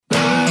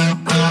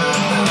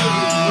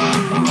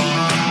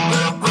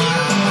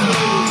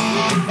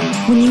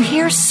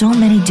so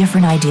many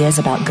different ideas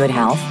about good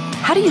health?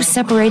 How do you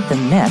separate the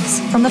myths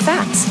from the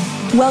facts?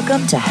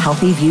 Welcome to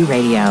Healthy View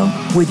Radio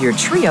with your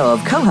trio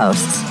of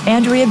co-hosts,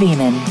 Andrea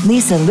Beeman,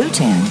 Lisa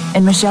Lutan,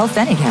 and Michelle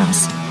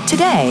Fennighaus.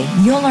 Today,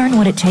 you'll learn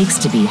what it takes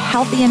to be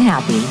healthy and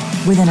happy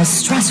within a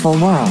stressful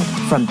world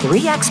from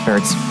 3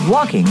 experts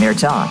walking their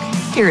talk.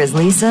 Here is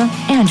Lisa,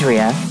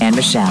 Andrea, and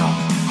Michelle.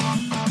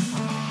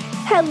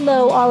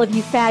 Hello, all of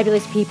you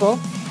fabulous people.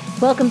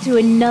 Welcome to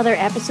another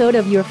episode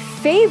of your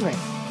favorite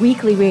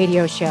weekly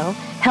radio show,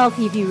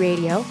 Healthy View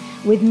Radio,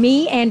 with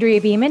me, Andrea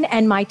Beeman,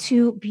 and my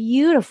 2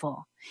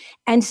 beautiful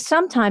and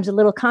sometimes a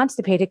little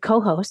constipated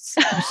co-hosts,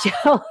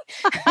 Michelle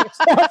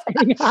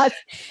Fennighaus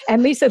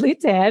and Lisa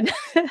Lutan.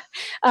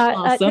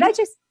 Awesome.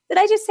 Did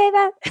I just say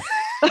that?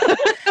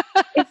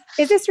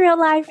 Is this real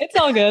life? It's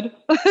all good.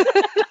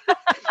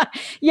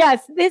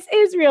 Yes, this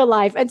is real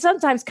life. And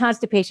sometimes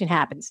constipation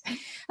happens.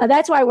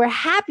 That's why we're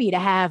happy to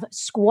have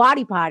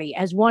Squatty Potty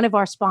as one of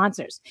our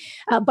sponsors.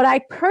 But I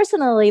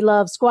personally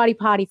love Squatty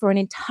Potty for an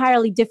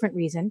entirely different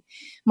reason.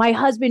 My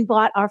husband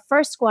bought our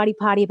first Squatty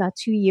Potty about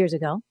 2 years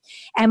ago.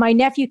 And my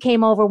nephew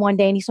came over one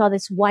day and he saw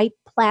this white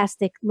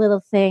plastic little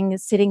thing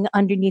sitting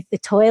underneath the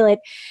toilet.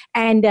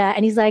 And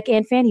he's like,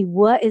 Aunt Fanny,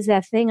 what is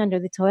that thing under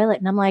the toilet?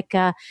 And I'm like,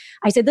 I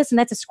said, listen,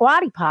 that's a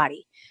Squatty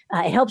Potty.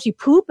 It helps you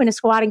poop in a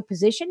squatting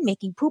position,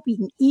 making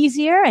pooping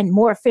easier and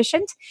more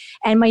efficient.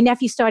 And my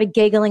nephew started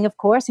giggling, of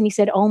course, and he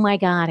said, oh my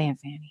God, Aunt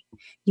Fanny,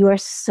 you are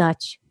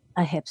such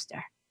a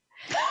hipster.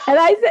 And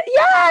I said,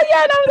 yeah.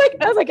 And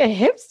I was like, a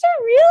hipster?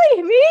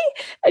 Really? Me?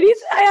 And he's,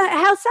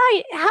 how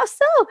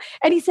so?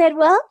 And he said,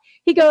 well,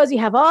 he goes, you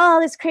have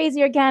all this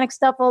crazy organic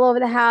stuff all over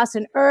the house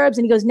and herbs.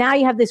 And he goes, now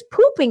you have this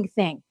pooping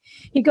thing.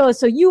 He goes,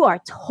 so you are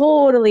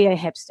totally a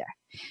hipster.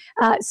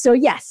 So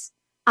yes,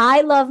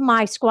 I love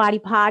my Squatty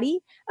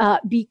Potty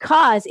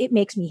because it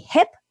makes me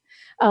hip.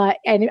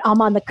 And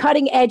I'm on the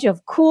cutting edge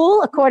of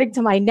cool, according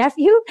to my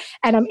nephew,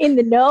 and I'm in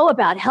the know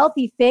about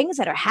healthy things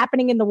that are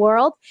happening in the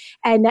world.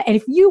 And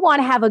if you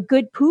want to have a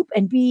good poop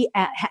and be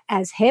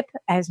as hip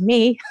as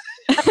me,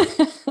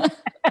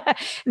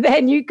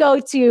 then you go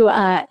to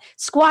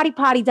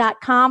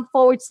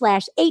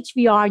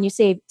squattypotty.com/HVR and you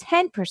save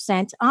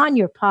 10% on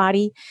your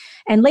potty.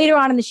 And later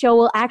on in the show,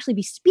 we'll actually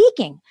be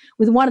speaking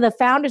with one of the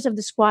founders of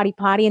the Squatty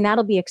Potty, and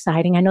that'll be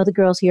exciting. I know the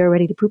girls here are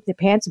ready to poop their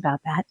pants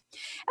about that.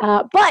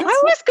 But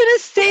I was going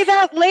to say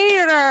that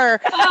later.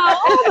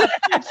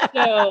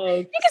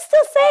 You can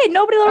still say it.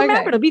 Nobody will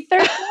remember. It'll be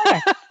third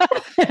quarter.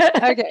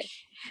 Okay.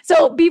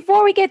 So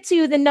before we get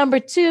to the number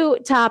 2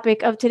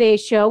 topic of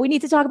today's show, we need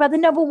to talk about the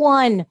number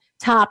 1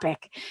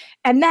 topic,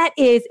 and that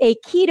is a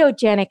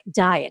ketogenic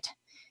diet.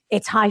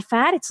 It's high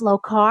fat, it's low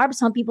carb.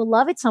 Some people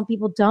love it, some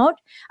people don't.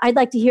 I'd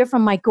like to hear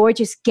from my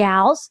gorgeous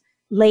gals.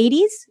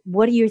 Ladies,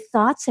 what are your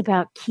thoughts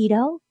about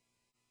keto?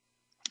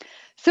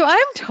 So I'm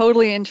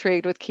totally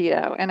intrigued with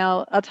keto, and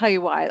I'll tell you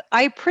why.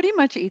 I pretty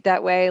much eat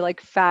that way, like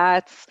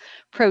fats,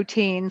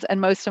 proteins, and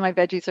most of my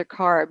veggies are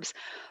carbs.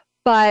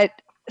 But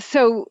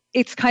so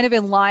it's kind of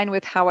in line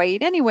with how I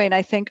eat anyway. And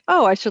I think,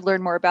 oh, I should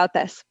learn more about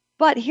this.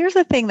 But here's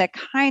the thing that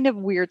kind of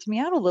weirds me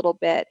out a little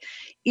bit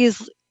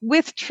is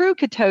with true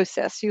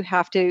ketosis, you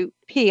have to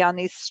pee on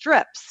these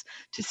strips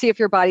to see if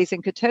your body's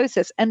in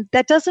ketosis. And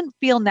that doesn't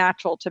feel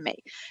natural to me.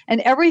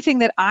 And everything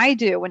that I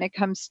do when it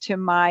comes to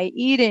my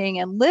eating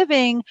and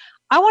living,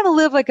 I want to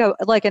live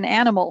like an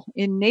animal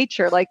in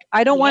nature. Like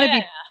I don't want to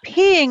be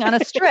peeing on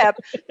a strip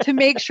to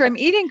make sure I'm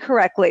eating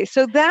correctly.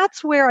 So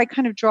that's where I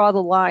kind of draw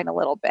the line a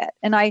little bit.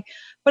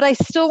 But I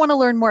still want to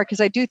learn more because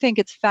I do think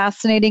it's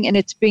fascinating and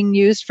it's being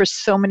used for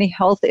so many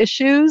health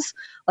issues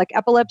like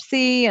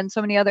epilepsy and so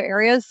many other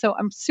areas. So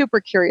I'm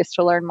super curious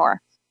to learn more.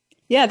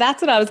 Yeah,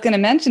 that's what I was going to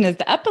mention is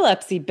the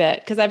epilepsy bit,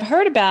 because I've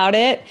heard about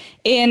it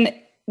in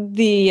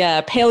the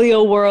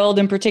paleo world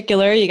in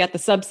particular. You got the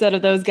subset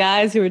of those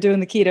guys who are doing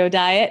the keto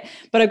diet.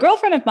 But a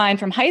girlfriend of mine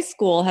from high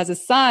school has a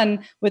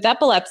son with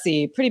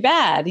epilepsy, pretty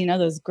bad,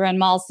 those grand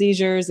mal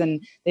seizures,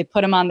 and they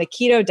put him on the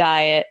keto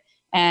diet.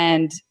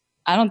 And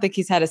I don't think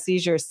he's had a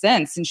seizure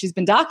since. And she's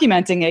been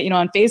documenting it,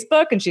 on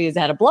Facebook, and she's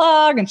had a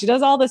blog and she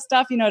does all this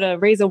stuff, to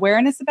raise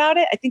awareness about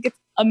it. I think it's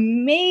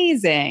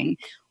amazing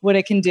what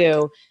it can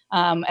do.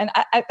 And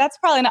that's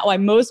probably not why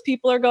most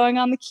people are going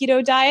on the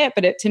keto diet.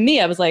 But to me,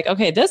 I was like,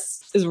 okay,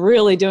 this is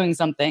really doing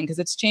something because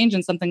it's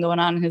changing something going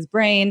on in his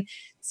brain.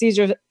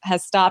 Seizure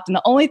has stopped. And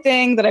the only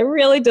thing that I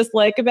really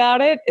dislike about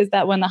it is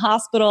that when the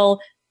hospital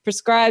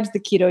prescribes the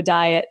keto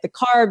diet, the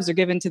carbs are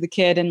given to the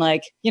kid and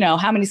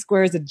how many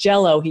squares of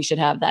Jell-O he should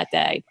have that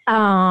day.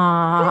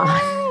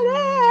 But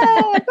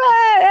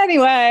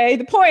anyway,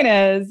 the point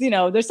is,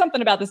 there's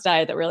something about this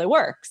diet that really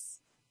works.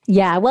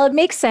 Yeah, well, it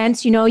makes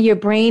sense. Your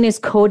brain is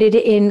coated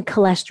in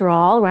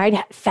cholesterol,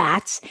 right?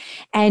 Fats.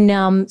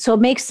 And so it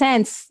makes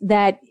sense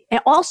that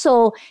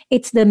also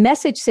it's the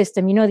message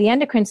system. The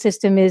endocrine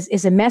system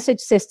is a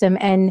message system,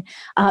 and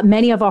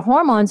many of our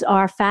hormones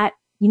are fat.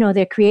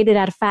 They're created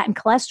out of fat and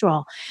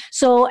cholesterol.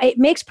 So it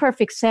makes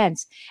perfect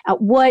sense.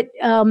 But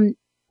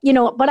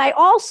I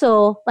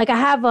also, I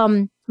have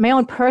my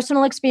own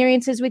personal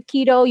experiences with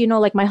keto. You know,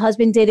 like my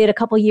husband did it a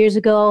couple years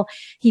ago.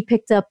 He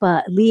picked up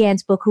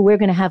Leanne's book, who we're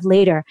going to have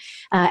later.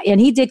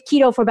 And he did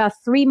keto for about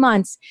 3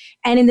 months.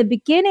 And in the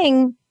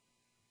beginning,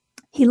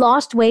 he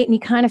lost weight and he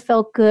kind of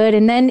felt good.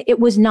 And then it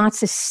was not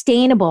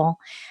sustainable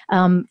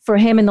for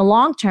him in the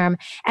long term.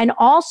 And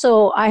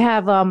also I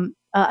have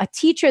a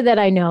teacher that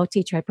I know,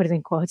 I put it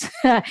in quotes,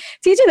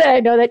 teacher that I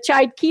know that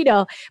tried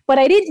keto, but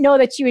I didn't know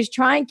that she was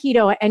trying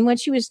keto. And when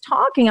she was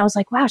talking, I was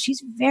like, wow,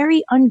 she's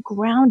very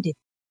ungrounded.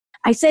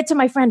 I said to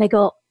my friend, I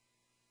go,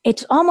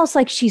 it's almost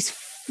like she's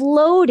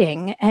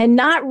floating and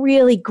not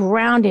really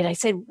grounded. I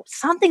said,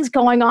 something's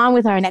going on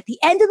with her. And at the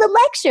end of the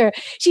lecture,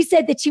 she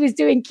said that she was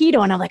doing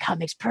keto. And I'm like, oh, it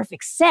makes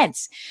perfect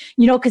sense,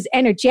 you know, because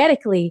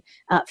energetically,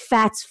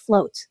 fats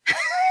float.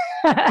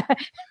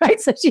 Right.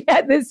 So she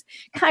had this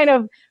kind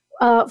of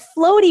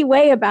floaty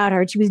way about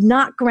her. She was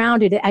not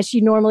grounded as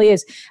she normally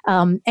is.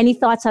 Any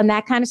thoughts on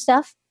that kind of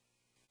stuff?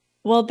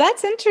 Well,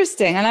 that's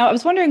interesting. And I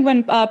was wondering,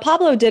 when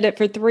Pablo did it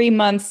for 3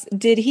 months,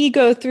 did he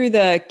go through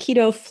the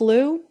keto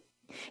flu?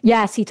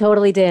 Yes, he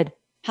totally did.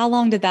 How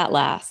long did that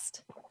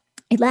last?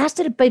 It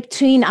lasted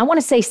between, I want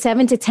to say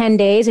 7 to 10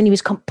 days, and he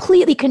was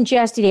completely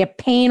congested. He had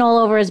pain all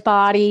over his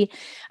body.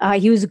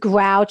 He was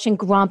grouch and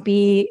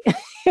grumpy,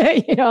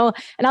 you know,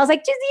 and I was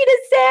like, just eat a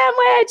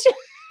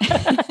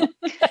sandwich.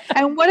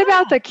 And what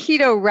about the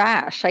keto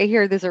rash? I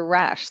hear there's a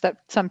rash that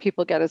some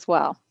people get as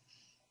well.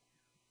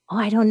 Oh,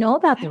 I don't know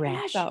about the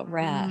rash.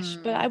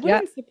 But I Yep.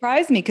 wouldn't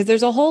surprise me, because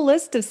there's a whole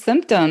list of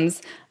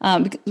symptoms.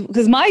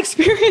 Because my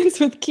experience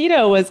with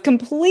keto was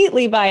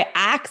completely by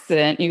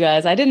accident, you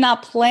guys. I did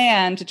not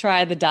plan to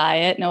try the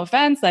diet. No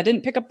offense. I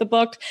didn't pick up the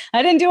book.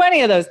 I didn't do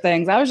any of those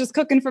things. I was just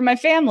cooking for my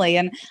family.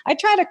 And I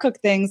try to cook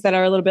things that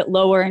are a little bit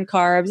lower in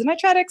carbs, and I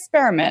try to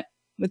experiment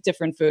with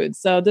different foods.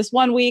 So this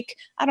one week,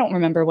 I don't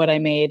remember what I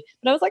made,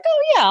 but I was like,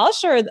 oh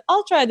yeah,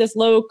 I'll try this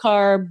low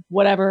carb,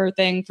 whatever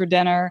thing for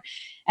dinner,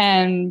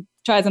 and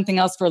try something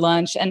else for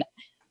lunch. And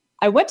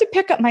I went to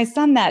pick up my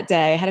son that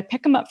day. I had to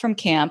pick him up from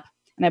camp,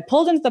 and I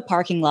pulled into the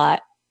parking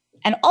lot,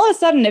 and all of a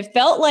sudden it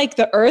felt like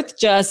the earth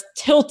just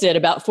tilted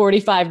about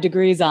 45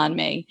 degrees on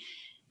me.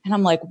 And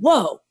I'm like,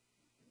 whoa,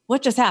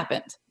 what just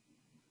happened?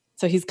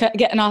 So he's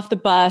getting off the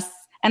bus,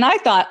 and I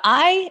thought,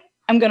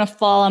 I'm going to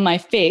fall on my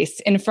face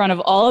in front of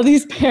all of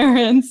these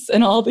parents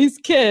and all these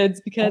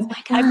kids, because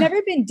I've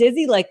never been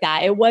dizzy like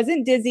that. It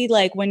wasn't dizzy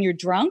like when you're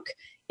drunk.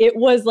 It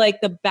was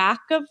like the back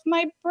of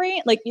my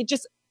brain. Like it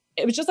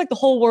was just like the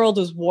whole world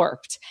was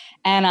warped.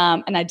 And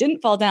I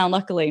didn't fall down.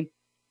 Luckily,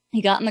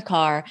 he got in the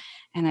car,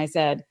 and I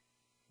said,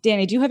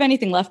 Danny, do you have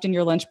anything left in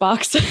your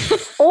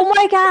lunchbox? Oh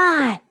my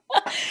God.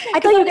 I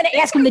thought you were going to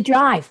ask him to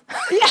drive.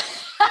 Yeah.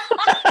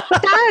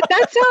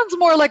 That sounds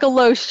more like a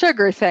low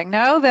sugar thing,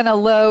 no? Than a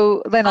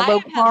low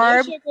carb.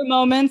 Low sugar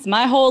moments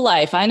my whole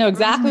life. I know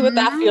exactly what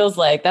that feels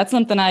like. That's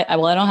something I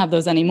don't have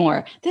those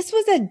anymore. This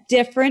was a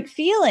different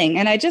feeling.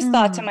 And I just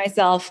thought to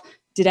myself,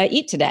 did I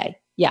eat today?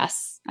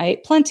 Yes, I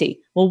ate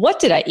plenty. Well, what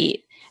did I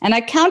eat? And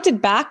I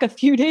counted back a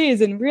few days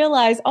and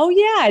realized, oh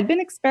yeah, I'd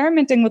been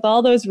experimenting with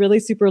all those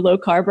really super low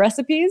carb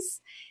recipes,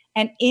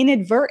 and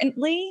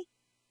inadvertently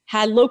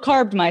had low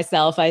carbed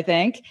myself, I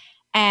think.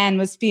 And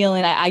was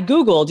feeling, I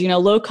Googled,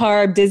 low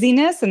carb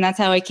dizziness. And that's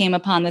how I came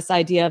upon this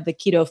idea of the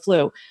keto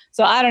flu.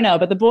 So I don't know,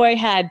 but the boy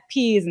had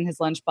peas in his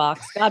lunchbox.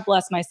 God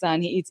bless my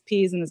son. He eats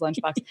peas in his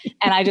lunchbox.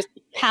 And I just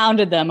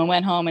pounded them and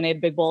went home and ate a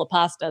big bowl of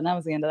pasta. And that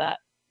was the end of that.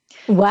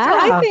 Wow.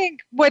 So I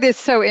think what is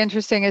so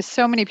interesting is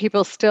so many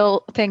people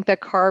still think that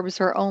carbs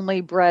are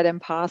only bread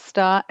and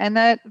pasta, and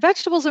that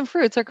vegetables and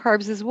fruits are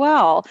carbs as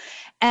well.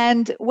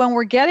 And when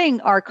we're getting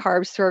our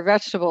carbs through our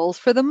vegetables,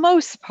 for the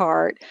most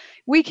part,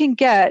 we can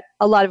get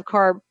a lot of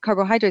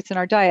carbohydrates in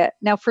our diet.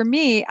 Now, for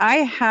me, I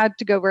had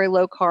to go very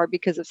low carb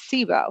because of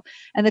SIBO.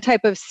 And the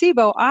type of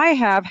SIBO I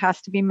have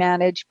has to be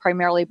managed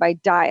primarily by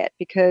diet,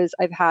 because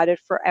I've had it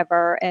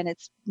forever and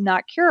it's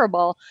not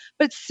curable,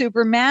 but it's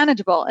super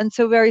manageable. And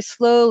so very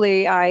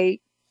slowly I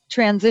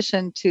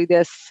transitioned to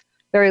this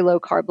very low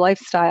carb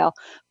lifestyle.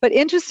 But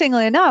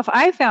interestingly enough,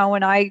 I found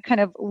when I kind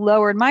of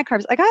lowered my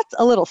carbs, I got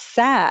a little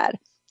sad.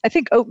 I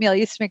think oatmeal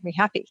used to make me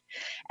happy.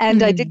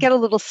 And I did get a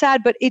little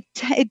sad, but it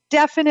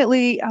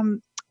definitely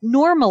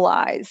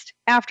normalized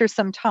after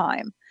some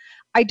time.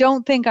 I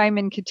don't think I'm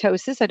in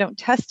ketosis. I don't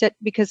test it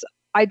because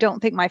I don't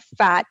think my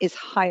fat is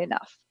high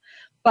enough.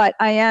 But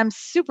I am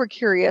super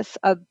curious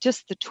of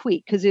just the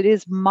tweak, because it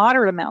is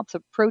moderate amounts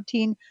of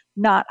protein,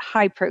 not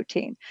high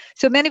protein.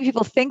 So many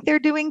people think they're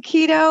doing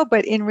keto,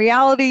 but in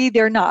reality,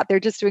 they're not. They're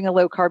just doing a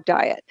low carb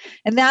diet.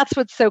 And that's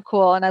what's so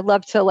cool. And I'd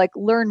love to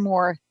learn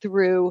more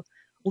through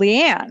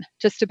Leanne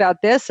just about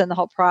this and the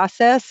whole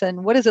process,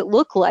 and what does it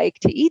look like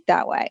to eat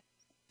that way?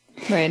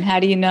 Right. And how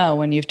do you know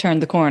when you've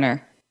turned the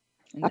corner?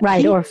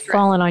 Right. Or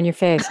fallen on your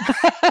face.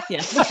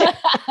 Yeah.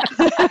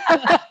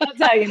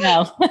 That's how you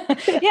know.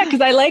 Yeah.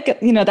 Because I like,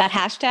 that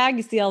hashtag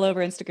you see all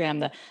over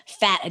Instagram, the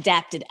fat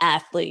adapted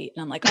athlete.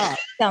 And I'm like, oh,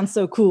 sounds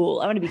so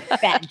cool. I want to be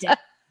fat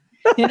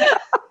adapted.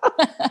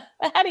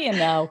 How do you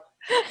know?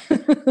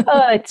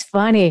 Oh, it's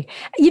funny.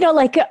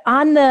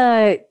 On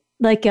the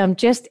like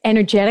just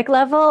energetic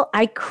level,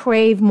 I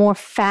crave more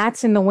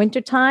fats in the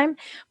wintertime.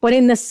 But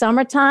in the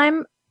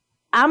summertime,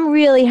 I'm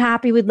really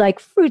happy with like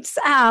fruit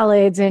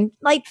salads and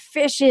light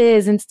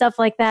fishes and stuff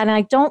like that. And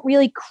I don't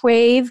really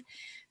crave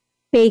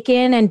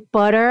bacon and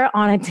butter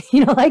on a,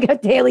 like a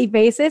daily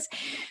basis.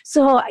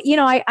 So,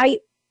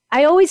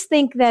 I always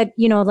think that,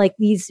 like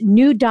these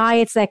new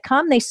diets that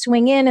come, they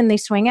swing in and they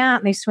swing out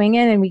and they swing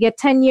in, and we get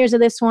 10 years of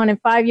this one and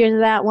 5 years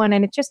of that one.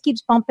 And it just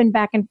keeps bumping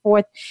back and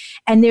forth.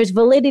 And there's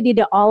validity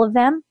to all of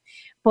them.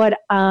 But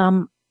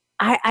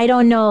I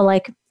don't know,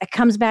 like it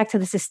comes back to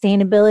the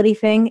sustainability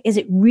thing. Is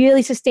it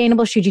really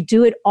sustainable? Should you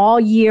do it all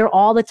year,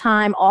 all the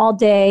time, all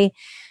day?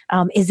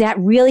 Is that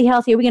really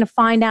healthy? Are we going to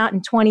find out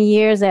in 20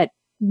 years that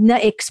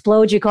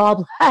explode your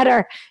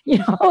gallbladder?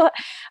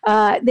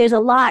 There's a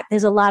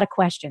lot of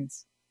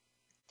questions.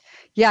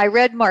 Yeah, I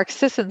read Mark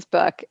Sisson's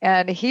book,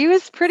 and he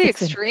was pretty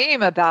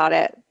extreme about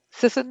it.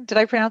 Sisson, did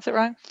I pronounce it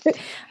wrong? I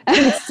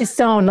think it's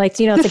Sisson,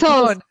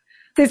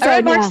 Sisson. I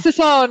read Mark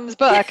Sisson's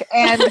book,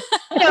 and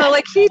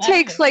like he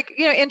takes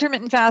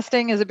intermittent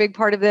fasting is a big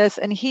part of this,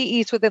 and he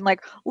eats within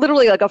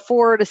literally a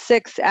 4 to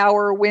 6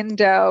 hour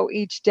window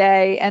each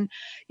day, and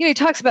he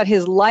talks about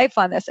his life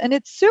on this, and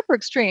it's super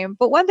extreme.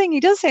 But one thing he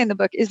does say in the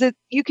book is that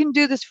you can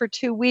do this for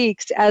 2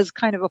 weeks as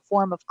kind of a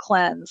form of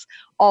cleanse,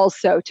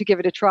 also to give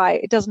it a try.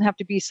 It doesn't have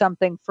to be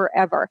something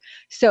forever.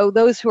 So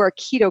those who are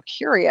keto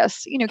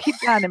curious, keep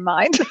that in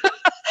mind.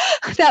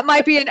 That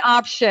might be an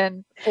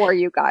option for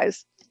you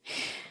guys.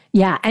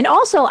 Yeah. And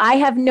also I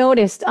have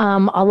noticed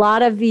a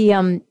lot of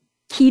the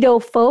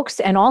keto folks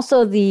and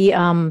also the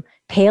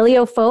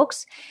paleo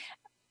folks,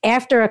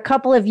 after a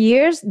couple of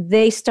years,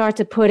 they start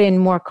to put in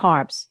more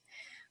carbs.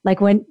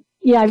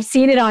 I've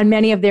seen it on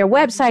many of their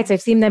websites.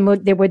 I've seen them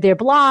with their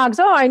blogs.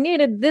 Oh, I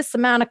needed this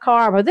amount of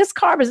carb, or this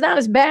carb is not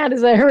as bad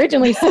as I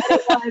originally said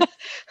it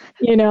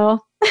was,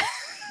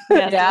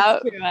 Yes,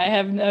 that's true. I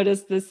have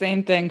noticed the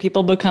same thing.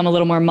 People become a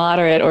little more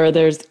moderate, or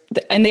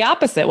in the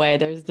opposite way,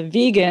 there's the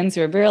vegans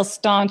who are very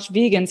staunch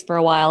vegans for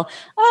a while.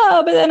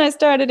 Oh, but then I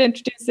started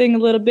introducing a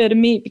little bit of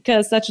meat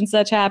because such and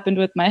such happened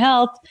with my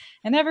health.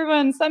 And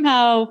everyone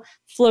somehow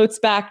floats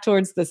back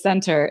towards the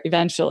center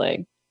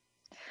eventually.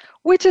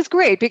 Which is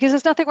great, because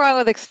there's nothing wrong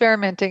with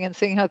experimenting and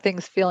seeing how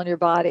things feel in your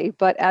body.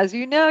 But as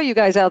you know, you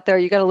guys out there,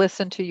 you got to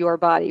listen to your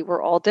body.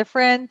 We're all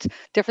different.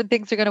 Different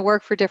things are going to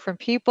work for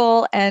different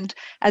people. And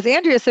as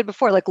Andrea said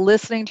before,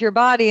 listening to your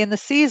body in the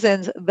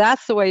seasons,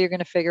 that's the way you're going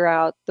to figure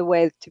out the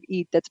way to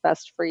eat that's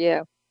best for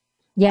you.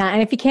 Yeah.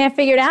 And if you can't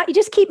figure it out, you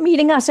just keep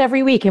meeting us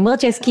every week, and we'll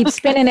just keep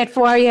spinning it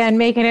for you and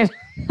making it,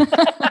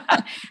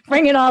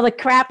 bringing all the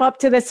crap up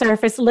to the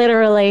surface,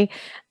 literally.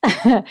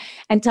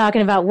 And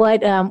talking about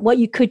what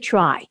you could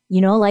try,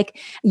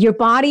 your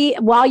body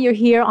while you're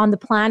here on the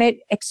planet,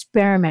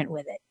 experiment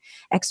with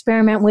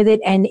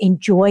it and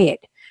enjoy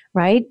it,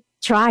 right?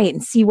 Try it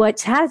and see how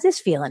does this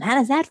feel and how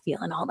does that feel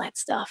and all that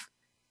stuff.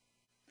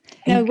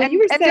 Now, what you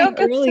were saying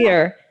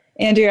earlier,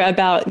 Andrea,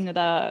 about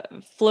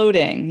the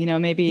floating,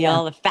 maybe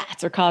all the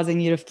fats are causing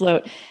you to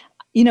float.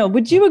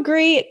 Would you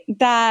agree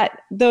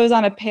that those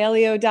on a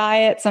paleo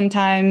diet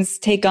sometimes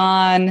take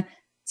on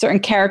certain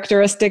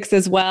characteristics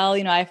as well?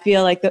 I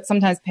feel like that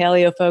sometimes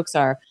paleo folks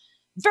are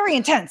very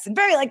intense and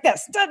very like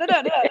this, da, da,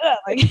 da, da,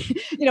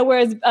 da.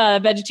 Whereas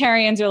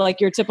vegetarians are like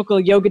your typical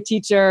yoga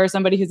teacher or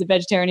somebody who's a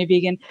vegetarian or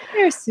vegan.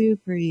 They're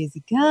super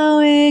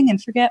easygoing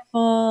and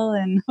forgetful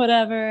and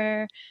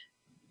whatever.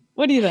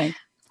 What do you think?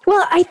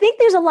 Well, I think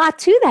there's a lot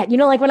to that.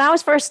 When I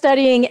was first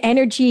studying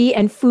energy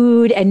and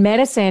food and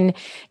medicine,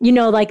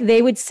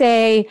 they would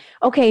say,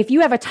 okay, if you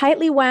have a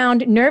tightly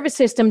wound nervous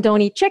system, don't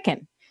eat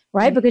chicken.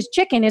 Right? Because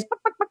chicken is,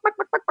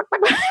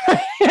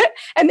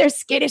 and they're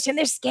skittish and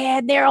they're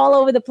scared. They're all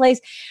over the place.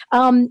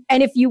 And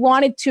if you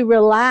wanted to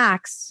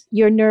relax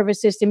your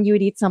nervous system, you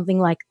would eat something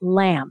like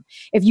lamb.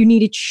 If you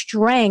needed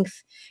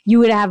strength, you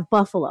would have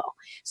buffalo.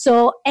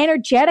 So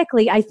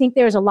energetically, I think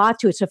there's a lot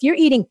to it. So if you're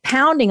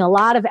pounding a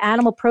lot of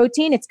animal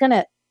protein, it's going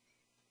to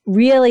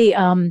really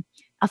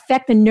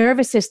affect the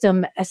nervous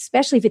system,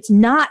 especially if it's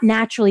not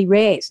naturally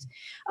raised,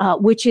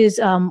 which is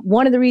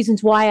one of the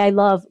reasons why I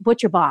love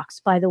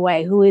ButcherBox, by the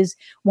way, who is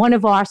one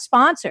of our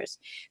sponsors.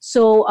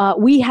 So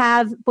we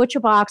have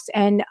ButcherBox,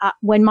 and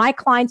when my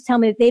clients tell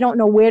me that they don't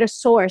know where to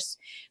source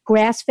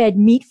grass-fed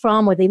meat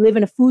from, or they live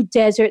in a food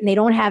desert and they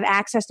don't have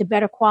access to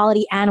better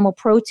quality animal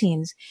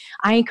proteins,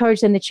 I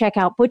encourage them to check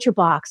out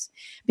ButcherBox,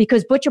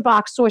 because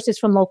ButcherBox sources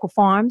from local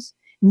farms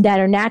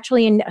that are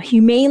naturally and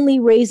humanely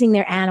raising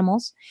their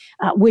animals,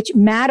 which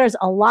matters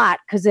a lot,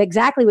 because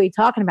exactly what you're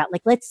talking about.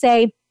 Let's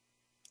say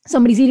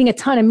somebody's eating a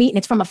ton of meat and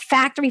it's from a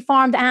factory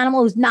farmed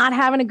animal who's not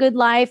having a good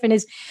life and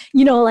is,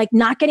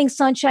 not getting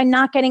sunshine,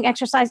 not getting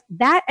exercise.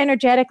 That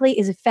energetically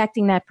is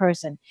affecting that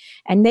person.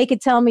 And they could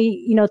tell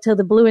me, till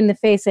the blue in the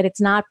face that it's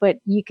not, but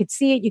you could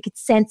see it, you could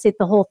sense it,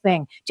 the whole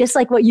thing. Just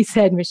like what you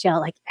said,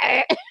 Michelle,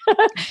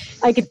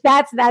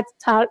 that's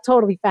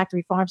totally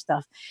factory farm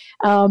stuff.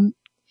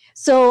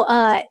 So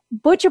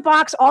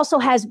ButcherBox also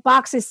has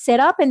boxes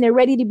set up and they're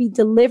ready to be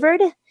delivered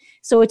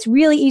So it's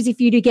really easy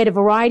for you to get a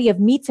variety of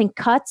meats and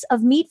cuts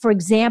of meat. For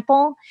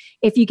example,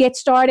 if you get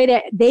started,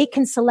 they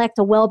can select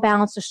a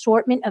well-balanced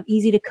assortment of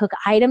easy-to-cook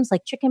items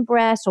like chicken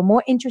breasts or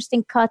more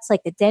interesting cuts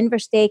like the Denver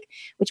steak,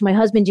 which my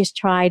husband just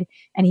tried,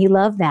 and he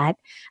loved that.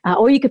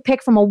 Or you could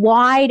pick from a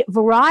wide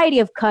variety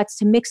of cuts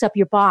to mix up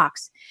your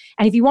box.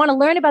 And if you want to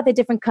learn about the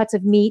different cuts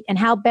of meat and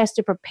how best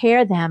to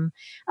prepare them,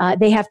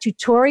 they have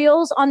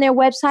tutorials on their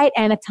website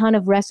and a ton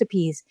of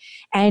recipes.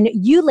 And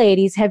you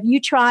ladies, have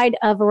you tried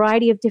a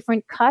variety of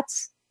different cuts?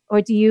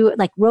 Or do you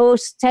like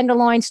roast,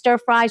 tenderloin, stir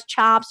fries,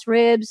 chops,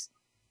 ribs?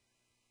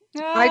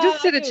 I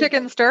just did a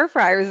chicken stir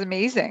fry. It was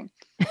amazing.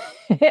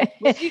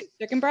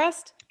 Chicken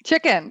breast?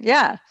 Chicken,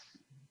 yeah.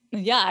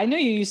 Yeah, I know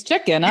you use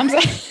chicken. I'm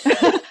not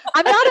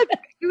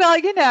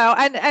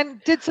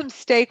and did some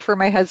steak for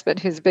my husband,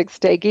 who's a big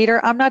steak eater.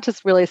 I'm not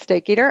just really a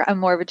steak eater. I'm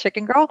more of a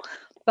chicken girl,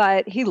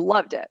 but he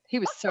loved it. He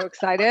was so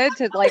excited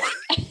to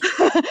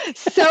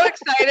so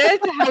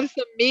excited to have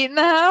some meat in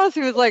the house.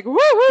 He was like,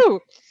 woohoo.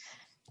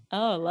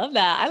 Oh, I love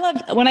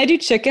that. When I do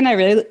chicken, I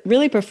really,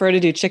 really prefer to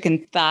do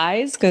chicken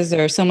thighs because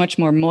they're so much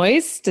more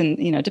moist. And,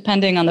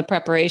 depending on the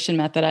preparation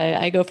method,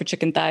 I go for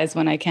chicken thighs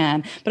when I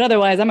can. But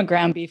otherwise, I'm a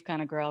ground beef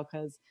kind of girl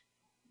because,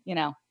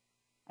 I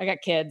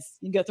got kids.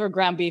 You can go throw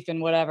ground beef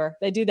in whatever.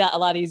 They do that a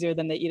lot easier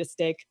than they eat a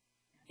steak.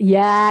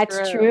 Yeah,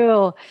 it's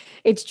true.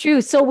 It's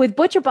true. So with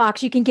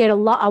ButcherBox, you can get a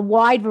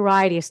wide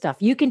variety of stuff.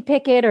 You can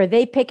pick it or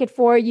they pick it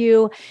for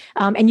you.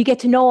 And you get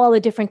to know all the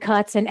different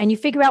cuts and you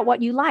figure out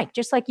what you like,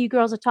 just like you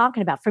girls are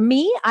talking about. For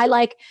me, I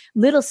like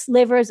little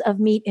slivers of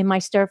meat in my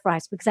stir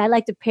fries because I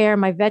like to pair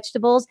my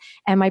vegetables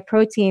and my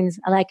proteins.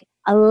 I like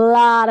a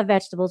lot of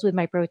vegetables with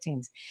my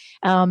proteins.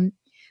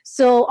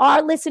 So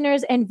our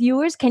listeners and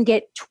viewers can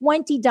get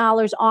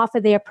 $20 off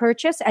of their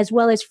purchase as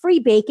well as free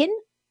bacon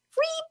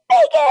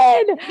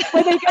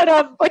when they go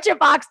to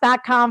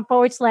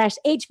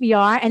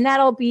butcherbox.com/HBR. And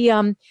that'll be,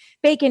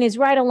 bacon is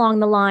right along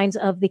the lines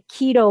of the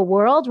keto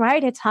world,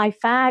 right? It's high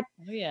fat.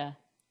 Oh, yeah.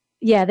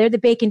 Yeah, they're the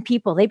bacon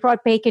people. They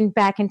brought bacon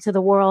back into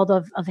the world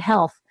of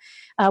health,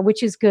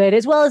 which is good,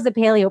 as well as the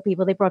paleo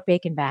people. They brought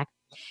bacon back.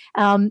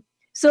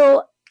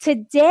 So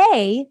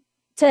today,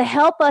 to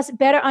help us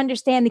better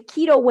understand the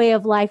keto way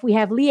of life, we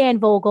have Leanne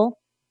Vogel.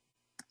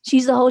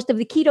 She's the host of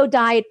the Keto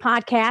Diet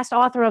podcast,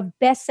 author of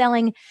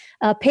best-selling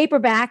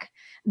paperback,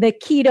 The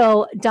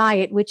Keto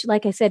Diet, which,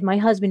 like I said, my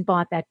husband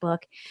bought that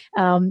book.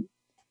 And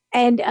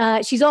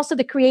she's also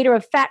the creator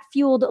of Fat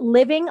Fueled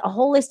Living, a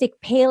holistic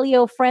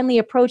paleo-friendly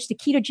approach to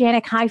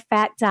ketogenic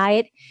high-fat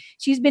diet.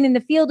 She's been in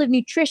the field of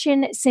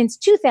nutrition since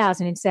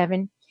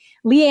 2007.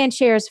 Leanne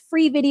shares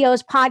free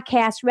videos,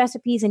 podcasts,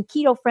 recipes, and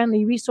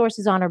keto-friendly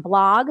resources on her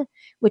blog,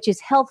 which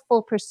is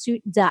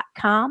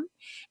healthfulpursuit.com.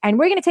 And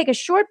we're going to take a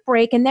short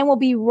break, and then we'll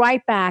be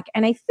right back.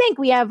 And I think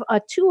we have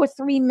 2 or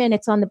 3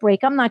 minutes on the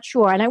break. I'm not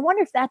sure. And I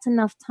wonder if that's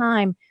enough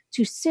time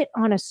to sit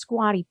on a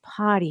squatty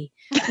potty.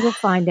 We'll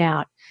find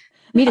out.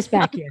 Meet us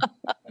back here.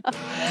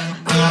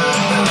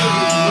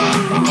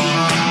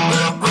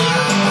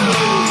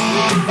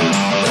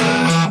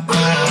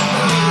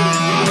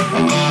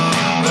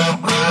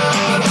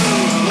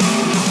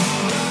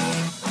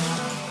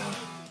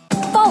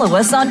 Follow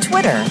us on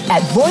Twitter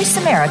at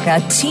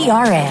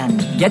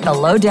VoiceAmericaTRN. Get the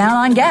lowdown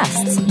on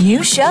guests,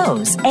 new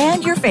shows,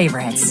 and your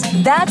favorites.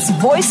 That's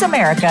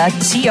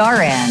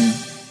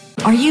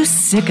VoiceAmericaTRN. Are you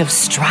sick of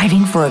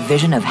striving for a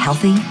vision of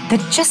healthy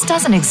that just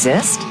doesn't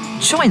exist?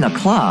 Join the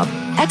club.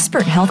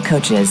 Expert health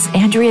coaches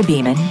Andrea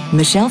Beeman,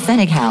 Michelle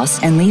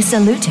Fennighaus, and Lisa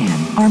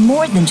Lutan are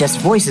more than just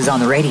voices on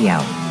the radio.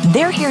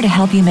 They're here to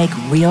help you make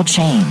real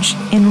change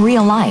in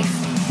real life.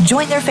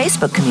 Join their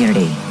Facebook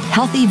community,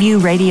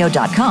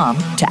 healthyviewradio.com,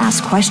 to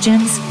ask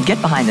questions,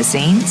 get behind the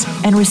scenes,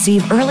 and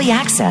receive early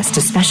access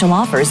to special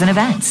offers and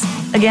events.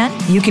 Again,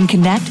 you can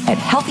connect at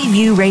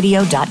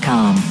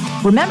healthyviewradio.com.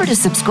 Remember to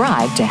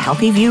subscribe to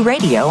Healthy View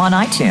Radio on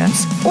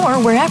iTunes or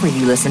wherever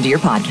you listen to your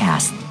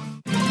podcasts.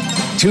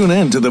 Tune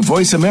in to the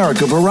Voice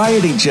America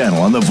Variety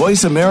channel on the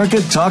Voice America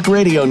Talk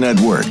Radio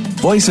Network.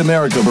 Voice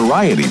America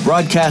Variety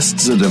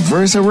broadcasts a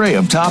diverse array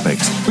of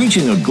topics,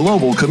 reaching a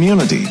global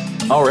community.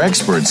 Our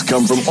experts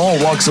come from all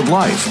walks of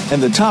life,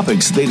 and the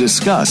topics they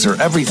discuss are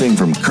everything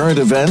from current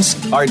events,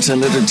 arts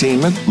and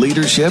entertainment,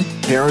 leadership,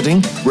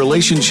 parenting,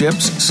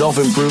 relationships,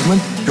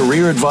 self-improvement,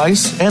 career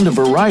advice, and a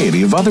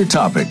variety of other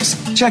topics.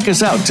 Check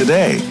us out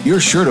today. You're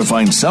sure to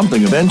find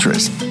something of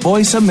interest.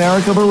 Voice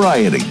America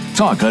Variety.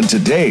 Talk on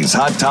today's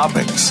hot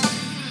topics.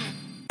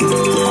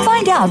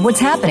 Find out what's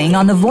happening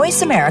on the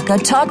Voice America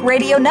Talk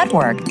Radio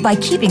Network by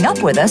keeping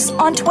up with us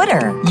on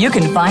Twitter. You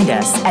can find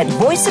us at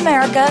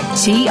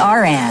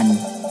VoiceAmericaTRN.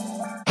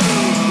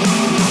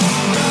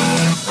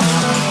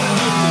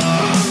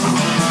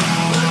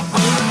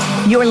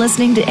 You're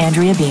listening to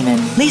Andrea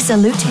Beeman, Lisa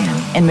Lutan,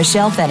 and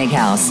Michelle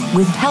Fennighaus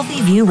with Healthy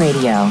View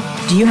Radio.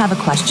 Do you have a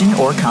question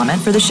or comment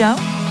for the show?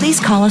 Please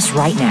call us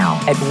right now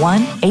at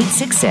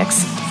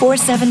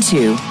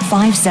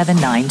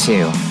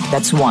 1-866-472-5792.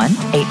 That's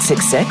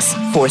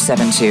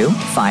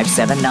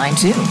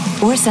 1-866-472-5792.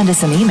 or send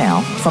us an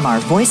email from our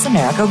Voice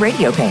America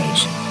radio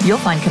page. You'll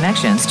find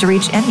connections to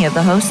reach any of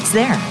the hosts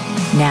there.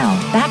 Now,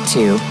 back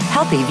to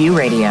Healthy View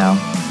Radio.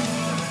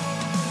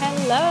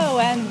 Hello,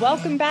 and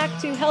welcome back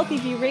to Healthy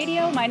View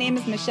Radio. My name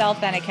is Michelle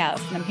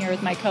Fennickhouse, and I'm here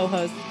with my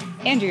co-hosts,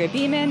 Andrea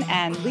Beeman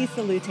and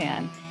Lisa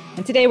Lutan.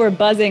 And today we're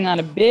buzzing on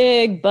a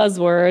big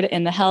buzzword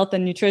in the health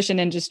and nutrition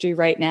industry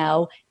right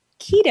now,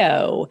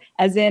 keto,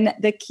 as in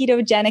the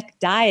ketogenic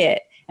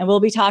diet. And we'll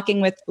be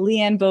talking with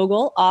Leanne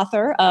Vogel,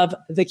 author of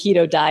The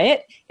Keto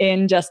Diet,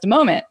 in just a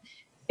moment.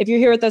 If you're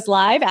here with us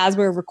live, as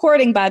we're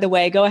recording, by the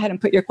way, go ahead and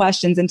put your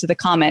questions into the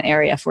comment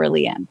area for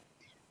Leanne.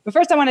 But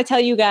first, I want to tell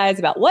you guys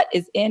about what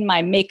is in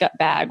my makeup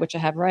bag, which I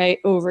have right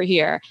over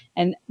here.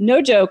 And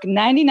no joke,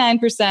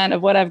 99%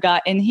 of what I've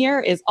got in here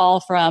is all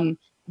from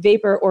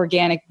Vapor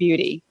Organic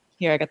Beauty.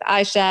 Here I got the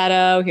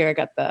eyeshadow, here I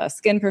got the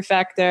Skin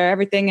Perfector,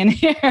 everything in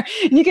here.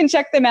 And you can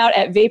check them out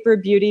at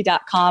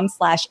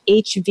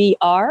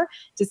vaporbeauty.com/HVR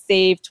to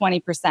save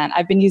 20%.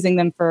 I've been using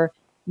them for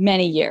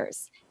many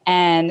years.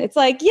 And it's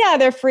like, yeah,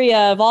 they're free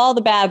of all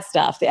the bad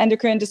stuff, the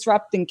endocrine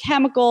disrupting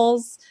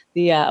chemicals,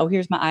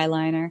 here's my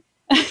eyeliner.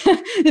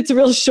 It's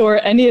real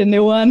short. I need a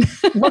new one.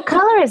 What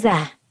color is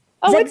that?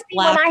 Oh, Is it's that the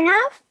one black. I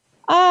have?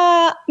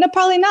 No,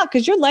 probably not,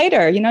 because you're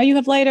lighter. You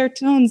have lighter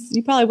tones.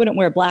 You probably wouldn't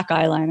wear black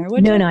eyeliner,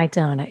 would you? No, I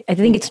don't. I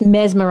think it's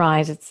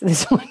Mesmerize. It's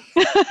this one.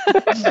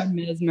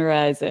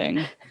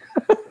 Mesmerizing.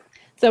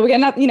 So we got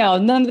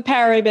none of the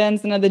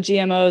parabens, none of the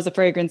GMOs, the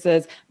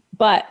fragrances,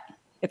 but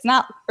it's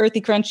not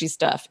earthy, crunchy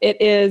stuff. It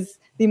is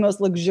the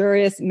most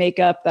luxurious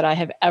makeup that I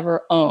have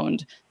ever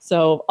owned.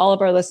 So all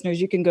of our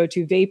listeners, you can go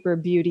to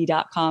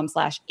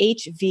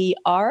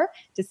vaporbeauty.com/HVR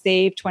to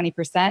save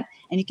 20%.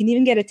 And you can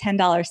even get a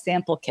 $10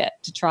 sample kit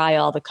to try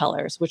all the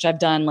colors, which I've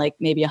done like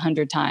maybe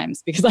 100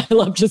 times because I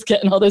love just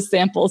getting all those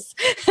samples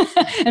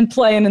and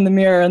playing in the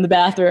mirror in the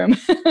bathroom.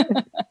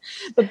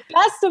 But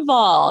best of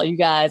all, you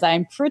guys,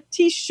 I'm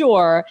pretty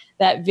sure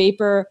that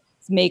Vapor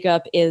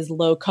makeup is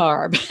low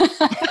carb,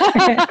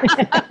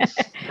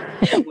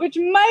 which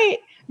might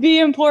be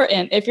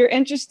important if you're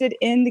interested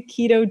in the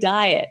keto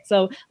diet.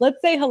 So let's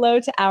say hello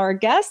to our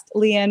guest,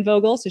 Leanne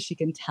Vogel, so she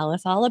can tell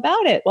us all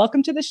about it.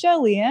 Welcome to the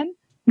show, Leanne.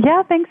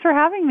 Yeah, thanks for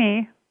having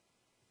me.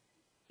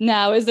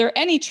 Now, is there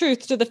any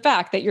truth to the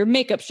fact that your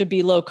makeup should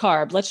be low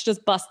carb? Let's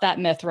just bust that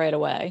myth right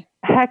away.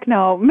 Heck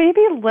no. Maybe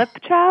lip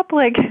chap,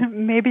 like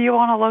maybe you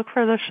want to look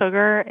for the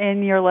sugar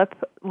in your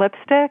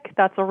lipstick.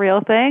 That's a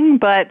real thing,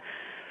 but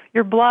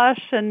your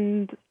blush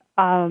and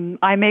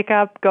eye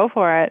makeup, go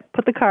for it.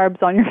 Put the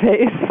carbs on your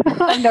face.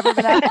 I've never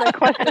been asked that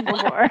question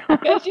before.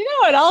 Because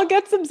it all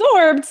gets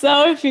absorbed.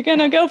 So if you're going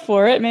to go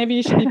for it, maybe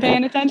you should be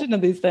paying attention to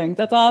these things.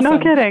 That's awesome. No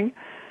kidding.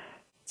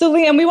 So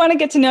Leanne, we want to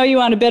get to know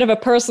you on a bit of a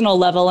personal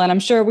level, and I'm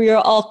sure we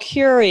are all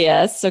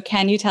curious. So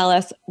can you tell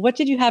us, what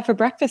did you have for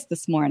breakfast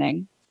this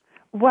morning?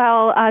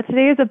 Well,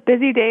 today is a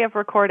busy day of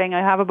recording. I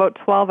have about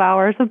 12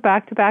 hours of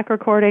back-to-back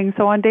recording.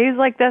 So on days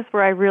like this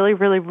where I really,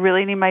 really,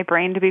 really need my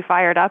brain to be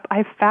fired up,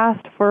 I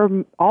fast for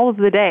all of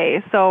the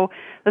day. So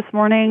this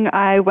morning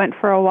I went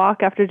for a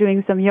walk after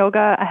doing some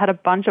yoga. I had a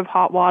bunch of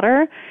hot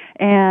water.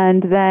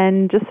 And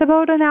then just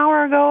about an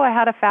hour ago, I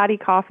had a fatty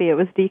coffee. It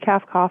was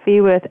decaf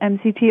coffee with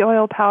MCT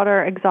oil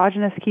powder,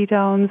 exogenous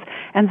ketones,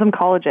 and some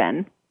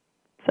collagen.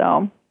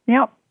 So,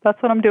 yep,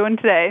 that's what I'm doing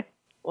today.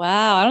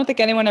 Wow, I don't think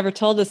anyone ever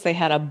told us they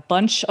had a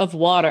bunch of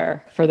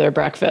water for their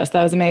breakfast.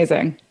 That was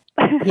amazing.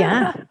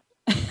 Yeah.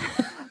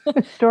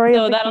 Story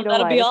so of the that'll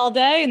keto be life. all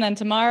day, and then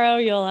tomorrow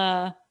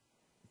you'll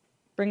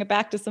bring it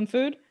back to some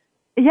food?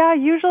 Yeah,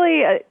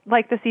 usually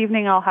like this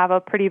evening I'll have a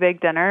pretty big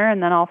dinner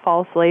and then I'll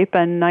fall asleep,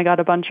 and I got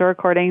a bunch of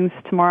recordings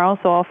tomorrow,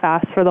 so I'll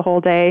fast for the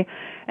whole day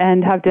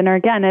and have dinner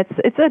again.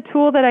 It's a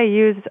tool that I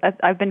use.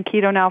 I've been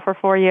keto now for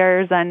 4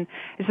 years, and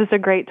it's just a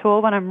great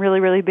tool when I'm really,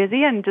 really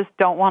busy and just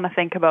don't want to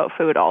think about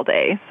food all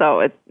day. So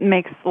it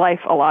makes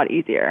life a lot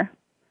easier.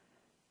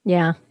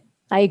 Yeah,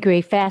 I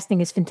agree. Fasting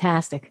is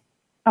fantastic.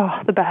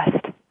 Oh, the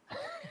best.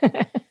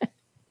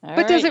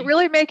 But does it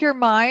really make your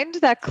mind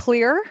that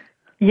clear?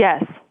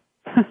 Yes.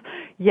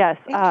 Yes.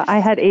 I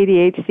had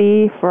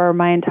ADHD for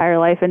my entire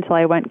life until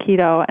I went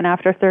keto. And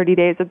after 30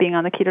 days of being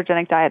on the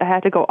ketogenic diet, I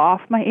had to go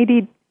off my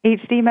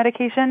ADHD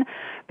medication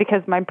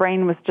because my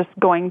brain was just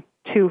going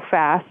too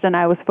fast and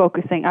I was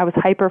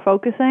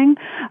hyper-focusing.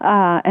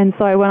 And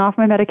so I went off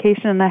my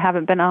medication and I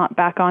haven't been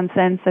back on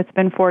since. It's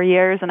been 4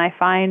 years, and I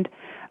find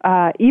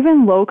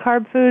even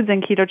low-carb foods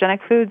and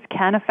ketogenic foods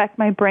can affect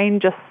my brain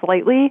just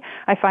slightly.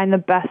 I find the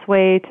best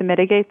way to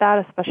mitigate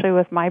that, especially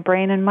with my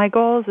brain and my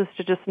goals, is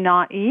to just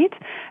not eat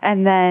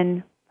and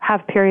then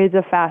have periods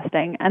of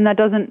fasting. And that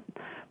doesn't,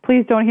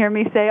 please don't hear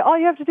me say, all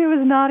you have to do is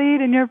not eat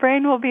and your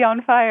brain will be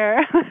on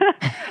fire.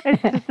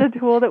 It's just a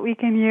tool that we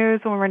can use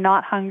when we're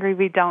not hungry,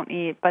 we don't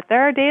eat. But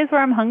there are days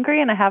where I'm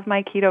hungry and I have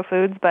my keto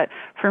foods, but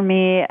for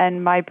me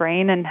and my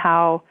brain and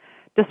how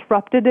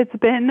disrupted it's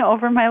been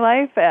over my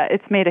life,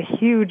 it's made a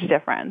huge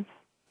difference.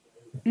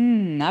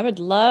 I would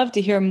love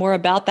to hear more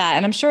about that.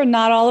 And I'm sure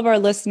not all of our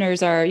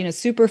listeners are,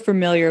 super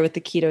familiar with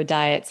the keto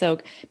diet. So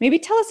maybe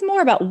tell us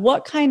more about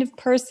what kind of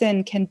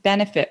person can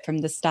benefit from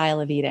this style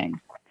of eating.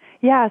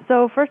 Yeah,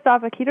 so first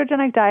off, a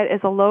ketogenic diet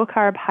is a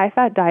low-carb,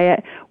 high-fat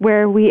diet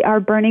where we are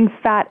burning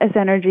fat as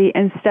energy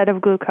instead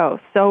of glucose.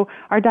 So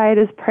our diet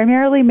is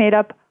primarily made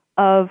up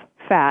of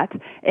fat,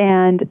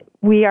 and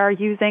we are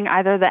using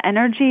either the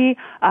energy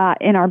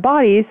in our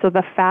bodies, so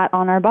the fat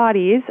on our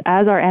bodies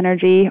as our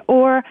energy,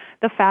 or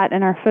the fat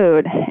in our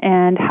food.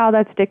 And how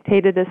that's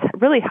dictated is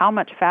really how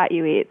much fat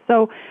you eat.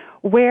 So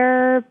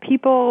where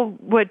people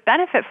would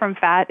benefit from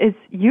fat is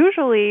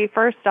usually,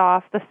 first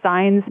off, the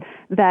signs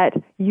that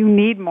you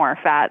need more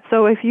fat.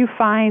 So if you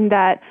find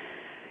that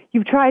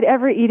you've tried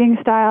every eating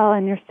style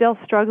and you're still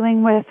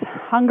struggling with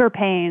hunger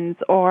pains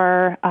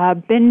or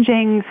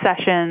binging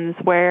sessions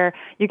where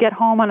you get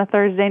home on a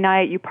Thursday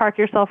night, you park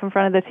yourself in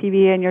front of the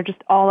TV and you're just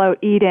all out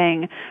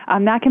eating,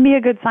 that can be a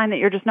good sign that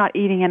you're just not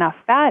eating enough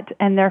fat,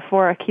 and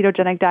therefore a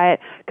ketogenic diet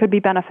could be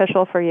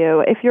beneficial for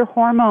you. If your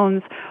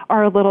hormones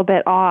are a little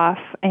bit off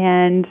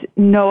and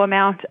no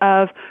amount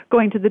of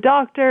going to the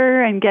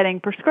doctor and getting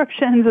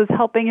prescriptions is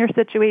helping your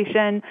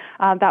situation,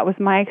 that was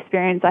my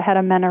experience. I had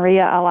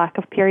amenorrhea, a lack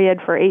of period,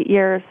 for 8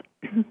 years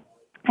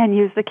and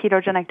used the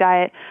ketogenic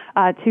diet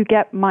to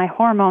get my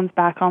hormones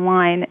back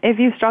online. If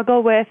you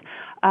struggle with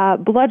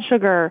blood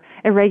sugar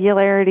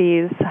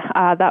irregularities,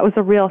 that was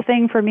a real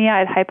thing for me. I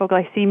had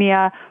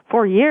hypoglycemia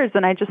for years,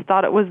 and I just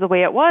thought it was the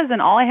way it was,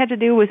 and all I had to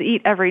do was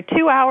eat every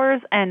 2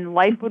 hours, and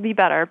life would be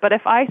better. But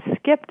if I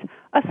skipped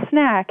a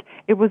snack,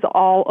 it was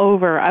all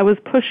over. I was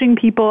pushing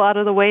people out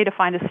of the way to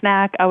find a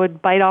snack. I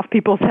would bite off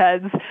people's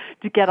heads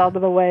to get out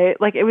of the way.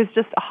 Like, it was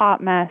just a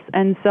hot mess.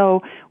 And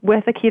so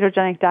with a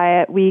ketogenic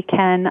diet, we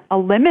can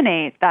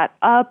eliminate that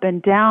up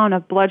and down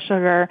of blood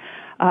sugar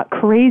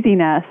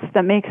craziness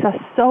that makes us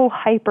so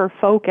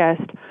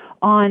hyper-focused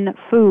on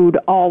food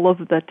all of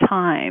the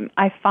time.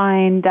 I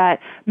find that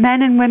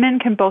men and women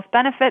can both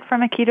benefit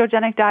from a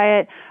ketogenic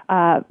diet.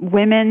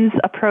 Women's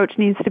approach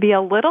needs to be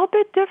a little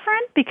bit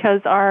different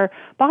because our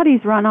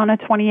bodies run on a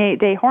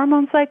 28-day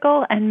hormone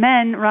cycle and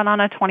men run on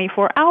a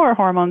 24-hour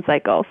hormone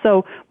cycle.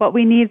 So what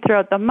we need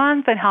throughout the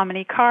month and how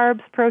many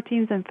carbs,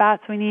 proteins, and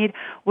fats we need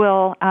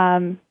will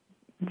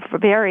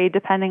vary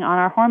depending on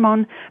our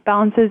hormone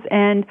balances.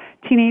 And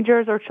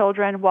teenagers or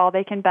children, while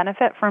they can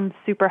benefit from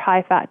super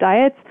high fat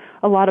diets,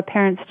 a lot of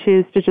parents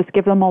choose to just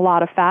give them a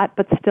lot of fat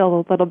but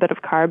still a little bit of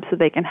carbs so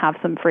they can have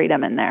some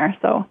freedom in there.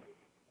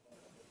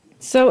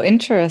 So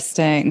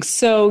interesting.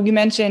 So you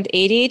mentioned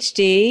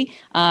ADHD,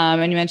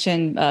 and you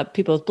mentioned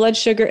people with blood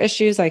sugar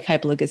issues like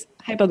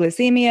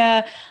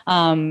hypoglycemia.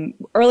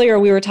 Earlier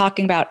we were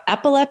talking about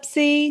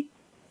epilepsy.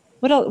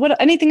 What else?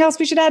 Anything else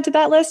we should add to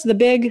that list? The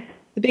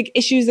big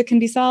issues that can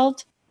be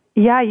solved?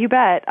 Yeah, you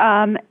bet.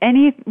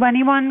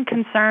 Anyone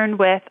concerned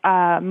with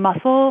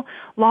muscle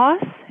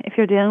loss, if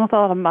you're dealing with a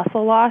lot of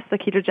muscle loss, the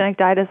ketogenic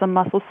diet is a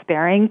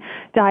muscle-sparing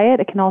diet.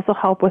 It can also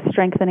help with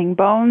strengthening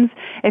bones.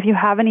 If you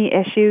have any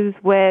issues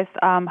with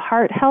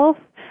heart health,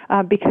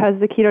 because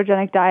the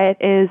ketogenic diet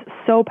is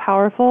so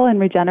powerful in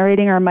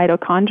regenerating our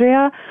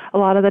mitochondria, a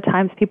lot of the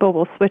times people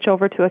will switch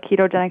over to a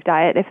ketogenic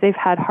diet if they've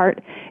had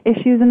heart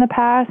issues in the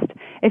past.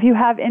 If you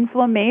have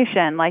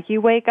inflammation, like you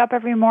wake up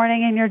every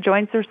morning and your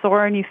joints are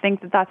sore and you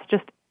think that that's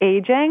just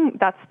aging,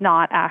 that's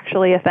not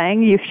actually a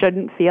thing. You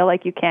shouldn't feel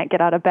like you can't get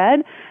out of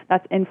bed.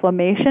 That's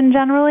inflammation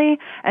generally.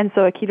 And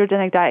so a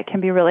ketogenic diet can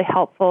be really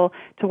helpful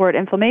toward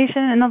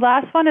inflammation. And the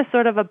last one is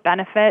sort of a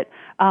benefit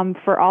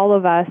for all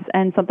of us,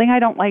 and something I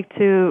don't like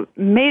to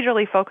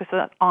majorly focus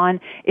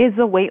on is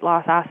the weight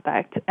loss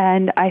aspect.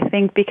 And I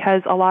think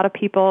because a lot of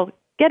people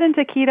get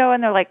into keto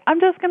and they're like, I'm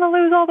just going to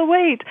lose all the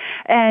weight.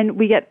 And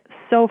we get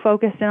so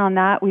focused in on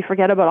that, we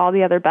forget about all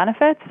the other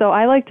benefits. So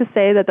I like to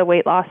say that the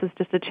weight loss is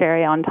just a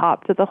cherry on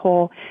top to the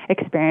whole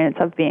experience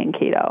of being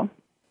keto.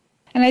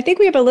 And I think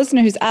we have a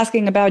listener who's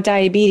asking about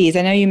diabetes.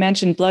 I know you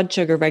mentioned blood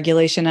sugar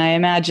regulation. I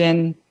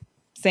imagine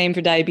same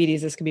for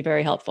diabetes. This could be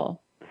very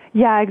helpful.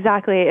 Yeah,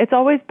 exactly. It's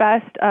always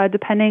best,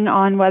 depending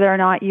on whether or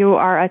not you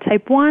are a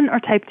type 1 or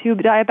type 2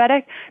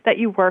 diabetic, that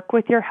you work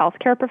with your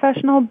healthcare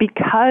professional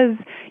because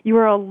you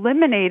are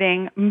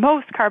eliminating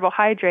most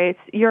carbohydrates.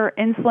 Your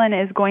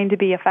insulin is going to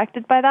be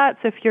affected by that.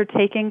 So if you're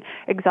taking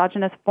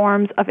exogenous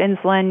forms of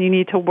insulin, you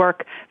need to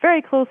work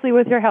very closely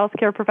with your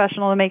healthcare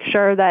professional to make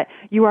sure that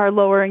you are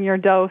lowering your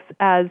dose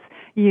as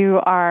you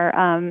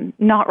are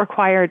not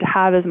required to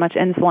have as much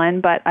insulin,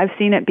 but I've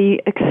seen it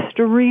be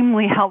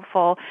extremely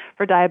helpful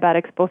for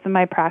diabetics, both in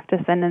my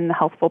practice and in the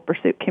Healthful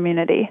Pursuit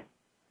community.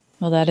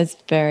 Well, that is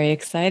very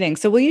exciting.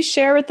 So will you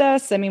share with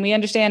us? I mean, we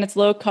understand it's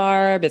low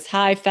carb, it's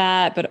high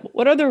fat, but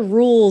what other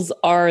rules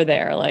are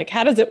there? Like,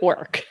 how does it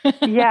work?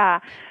 Yeah.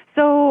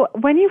 So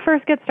when you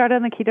first get started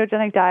on the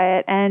ketogenic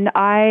diet, and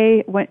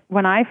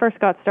when I first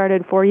got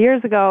started 4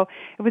 years ago,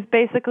 it was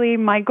basically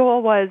my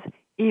goal was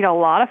eat a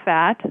lot of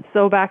fat.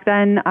 So back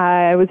then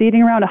I was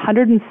eating around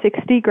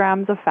 160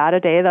 grams of fat a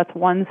day. That's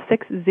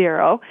 160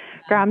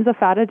 grams of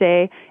fat a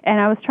day.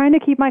 And I was trying to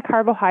keep my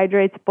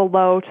carbohydrates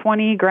below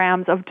 20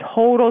 grams of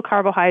total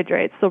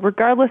carbohydrates. So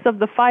regardless of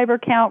the fiber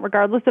count,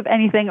 regardless of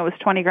anything, it was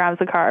 20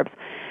 grams of carbs.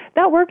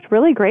 That worked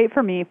really great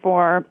for me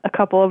for a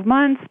couple of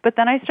months, but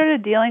then I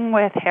started dealing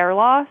with hair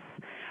loss.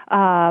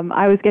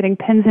 I was getting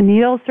pins and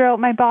needles throughout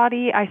my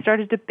body. I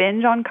started to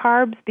binge on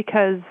carbs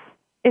because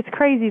it's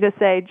crazy to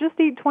say, just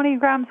eat 20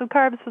 grams of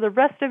carbs for the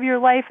rest of your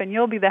life and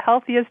you'll be the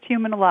healthiest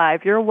human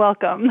alive. You're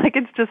welcome. Like,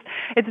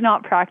 it's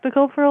not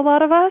practical for a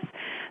lot of us.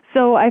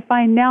 So I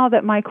find now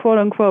that my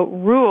quote-unquote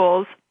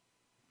rules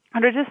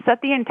are to just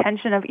set the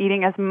intention of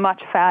eating as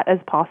much fat as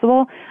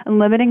possible and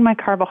limiting my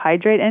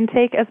carbohydrate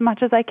intake as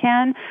much as I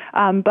can.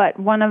 But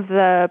one of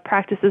the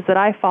practices that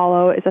I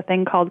follow is a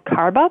thing called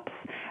Carb Ups,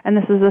 and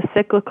this is a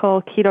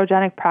cyclical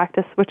ketogenic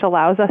practice which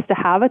allows us to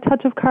have a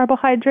touch of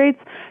carbohydrates.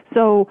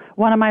 So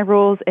one of my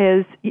rules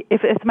is,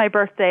 if it's my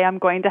birthday, I'm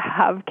going to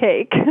have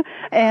cake.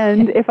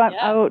 And if I'm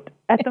out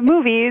at the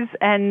movies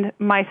and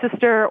my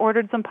sister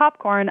ordered some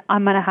popcorn,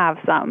 I'm going to have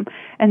some.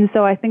 And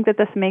so I think that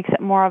this makes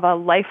it more of a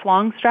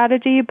lifelong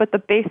strategy, but the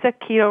basic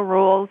keto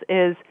rules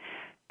is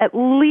at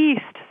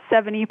least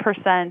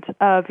 70%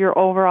 of your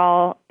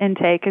overall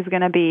intake is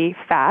going to be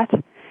fat.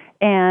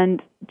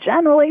 And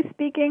generally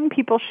speaking,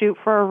 people shoot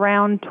for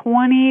around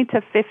 20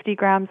 to 50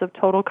 grams of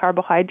total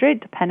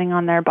carbohydrate, depending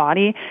on their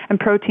body, and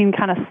protein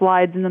kind of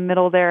slides in the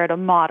middle there at a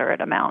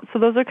moderate amount. So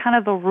those are kind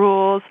of the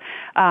rules.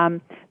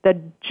 The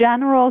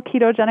general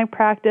ketogenic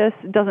practice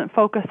doesn't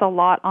focus a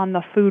lot on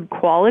the food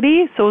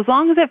quality. So as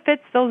long as it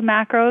fits those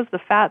macros, the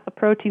fat, the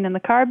protein, and the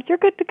carbs, you're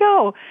good to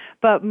go.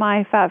 But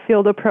my fat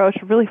field approach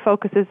really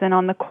focuses in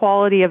on the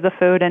quality of the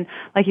food. And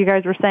like you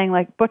guys were saying,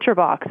 like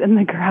ButcherBox and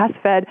the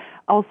grass-fed,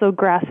 also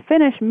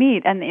grass-finished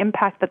meat, and the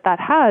impact that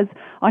has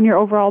on your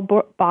overall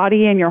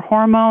body and your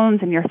hormones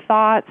and your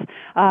thoughts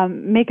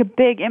make a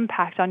big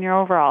impact on your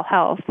overall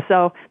health.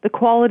 So the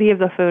quality of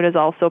the food is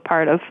also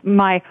part of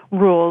my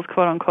rules,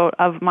 quote unquote,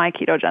 of my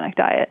ketogenic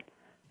diet.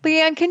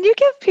 Leanne, can you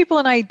give people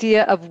an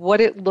idea of what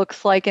it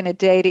looks like in a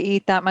day to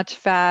eat that much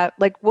fat?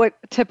 Like what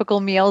typical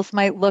meals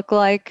might look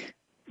like?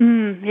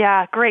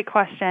 Yeah, great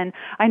question.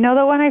 I know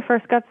that when I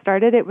first got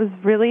started, it was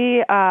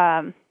really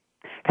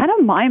kind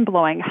of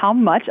mind-blowing how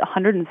much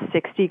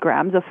 160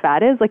 grams of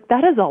fat is. Like,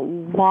 that is a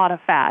lot of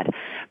fat.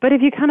 But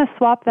if you kind of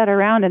swap that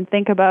around and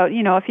think about,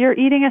 if you're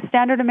eating a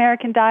standard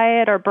American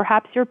diet, or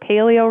perhaps you're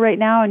paleo right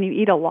now and you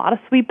eat a lot of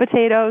sweet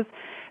potatoes,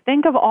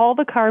 think of all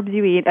the carbs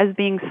you eat as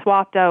being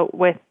swapped out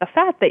with the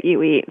fat that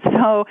you eat.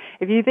 So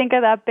if you think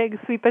of that big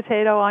sweet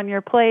potato on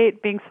your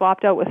plate being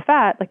swapped out with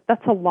fat, like,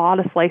 that's a lot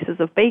of slices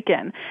of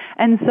bacon.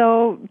 And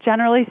so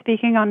generally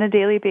speaking, on a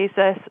daily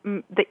basis,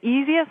 the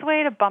easiest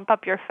way to bump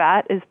up your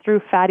fat is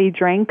through fatty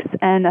drinks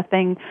and a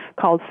thing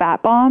called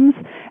fat bombs.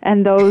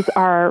 And those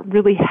are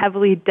really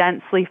heavily,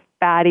 densely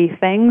fatty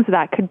things.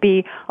 That could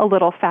be a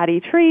little fatty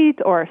treat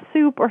or a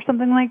soup or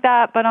something like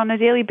that. But on a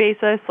daily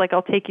basis, like,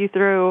 I'll take you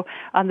through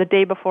on the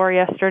day before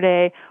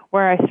yesterday,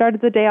 where I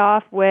started the day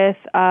off with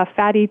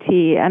fatty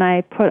tea, and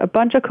I put a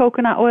bunch of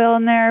coconut oil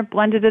in there,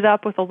 blended it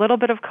up with a little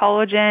bit of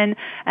collagen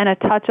and a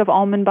touch of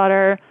almond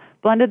butter,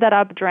 blended that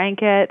up,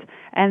 drank it.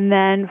 And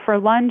then for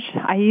lunch,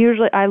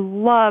 I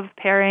love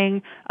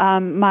pairing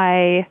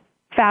my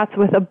fats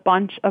with a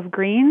bunch of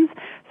greens.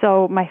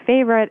 So my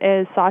favorite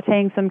is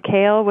sauteing some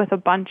kale with a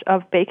bunch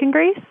of bacon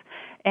grease,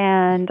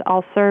 and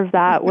I'll serve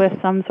that with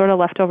some sort of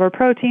leftover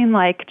protein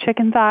like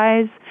chicken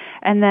thighs.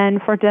 And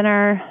then for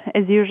dinner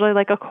is usually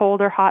like a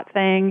cold or hot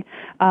thing,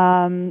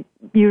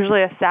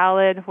 usually a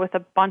salad with a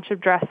bunch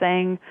of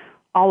dressing,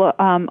 olive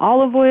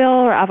oil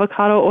or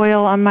avocado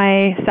oil on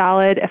my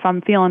salad. If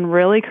I'm feeling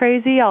really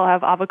crazy, I'll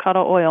have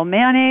avocado oil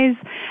mayonnaise,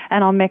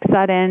 and I'll mix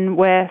that in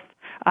with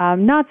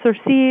nuts or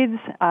seeds,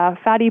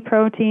 fatty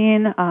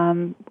protein.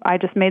 I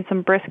just made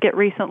some brisket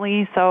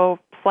recently, so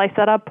slice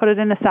that up, put it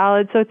in a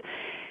salad. So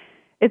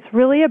it's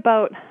really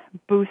about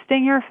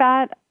boosting your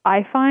fat,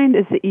 I find,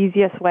 is the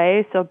easiest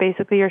way. So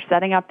basically you're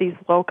setting up these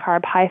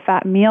low-carb,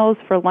 high-fat meals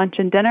for lunch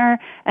and dinner,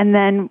 and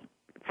then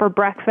for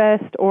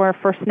breakfast or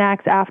for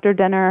snacks after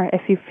dinner,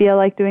 if you feel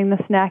like doing the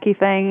snacky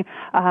thing,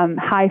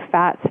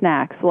 high-fat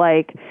snacks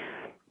like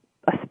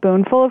a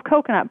spoonful of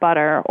coconut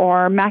butter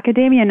or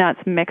macadamia nuts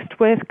mixed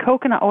with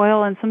coconut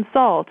oil and some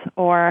salt,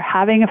 or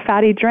having a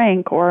fatty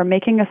drink, or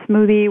making a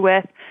smoothie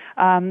with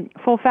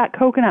full-fat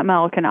coconut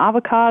milk and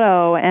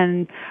avocado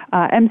and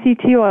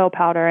MCT oil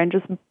powder, and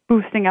just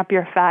boosting up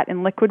your fat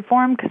in liquid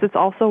form, because it's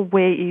also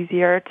way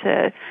easier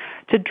to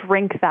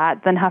drink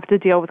that than have to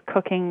deal with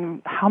cooking.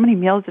 How many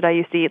meals did I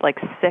used to eat? Like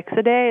 6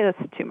 a day?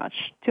 That's too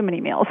much. Too many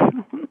meals.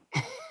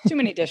 Too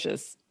many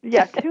dishes.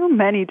 Yeah, too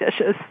many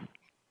dishes.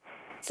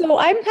 So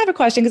I have a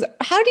question, because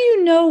how do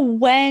you know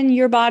when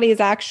your body is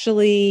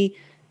actually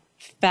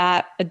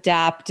fat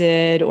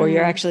adapted or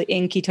you're actually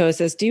in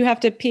ketosis? Do you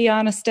have to pee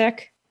on a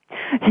stick?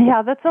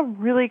 Yeah, that's a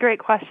really great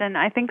question.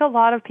 I think a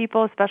lot of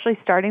people, especially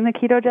starting the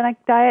ketogenic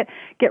diet,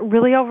 get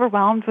really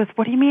overwhelmed with,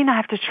 what do you mean I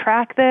have to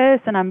track this,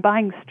 and I'm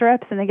buying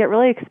strips, and they get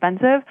really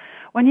expensive.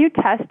 When you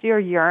test your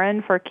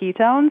urine for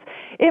ketones,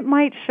 it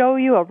might show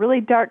you a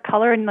really dark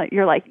color, and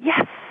you're like,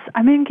 yes,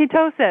 I'm in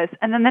ketosis.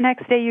 And then the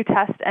next day you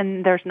test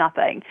and there's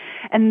nothing.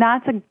 And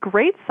that's a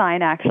great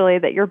sign, actually,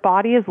 that your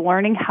body is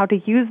learning how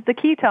to use the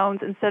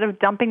ketones instead of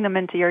dumping them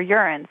into your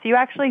urine. So you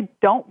actually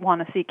don't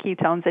want to see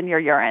ketones in your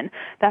urine.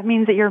 That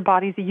means that your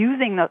body's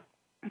using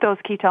those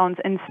ketones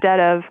instead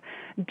of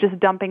just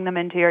dumping them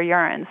into your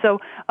urine. So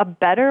a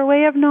better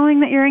way of knowing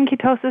that you're in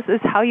ketosis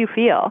is how you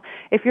feel.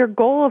 If your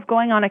goal of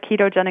going on a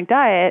ketogenic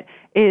diet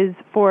is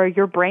for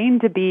your brain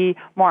to be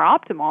more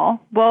optimal,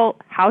 well,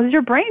 how's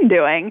your brain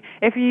doing?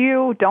 If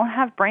you don't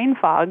have brain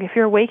fog, if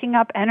you're waking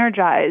up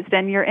energized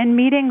and you're in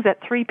meetings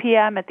at 3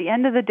 p.m. at the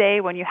end of the day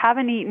when you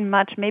haven't eaten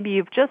much, maybe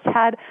you've just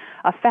had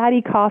a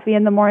fatty coffee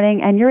in the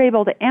morning and you're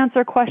able to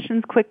answer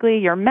questions quickly,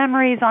 your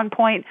memory's on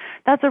point,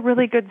 that's a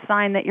really good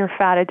sign that you're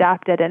fat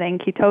adapted and in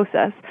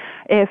ketosis.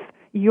 If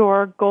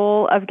your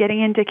goal of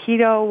getting into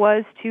keto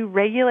was to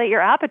regulate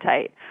your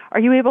appetite, are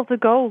you able to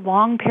go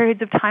long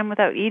periods of time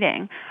without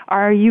eating?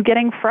 Are you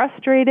getting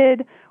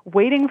frustrated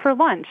waiting for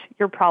lunch?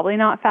 You're probably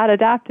not fat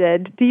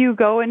adapted. Do you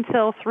go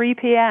until 3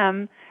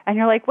 p.m. and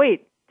you're like,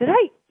 wait, did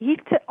I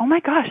eat? Oh my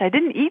gosh, I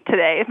didn't eat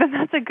today. Then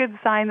that's a good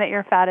sign that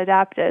you're fat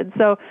adapted.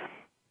 So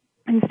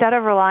instead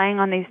of relying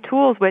on these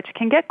tools, which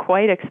can get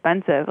quite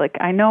expensive, like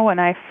I know when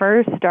I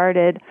first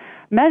started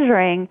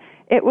measuring,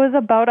 it was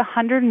about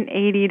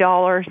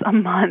 $180 a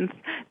month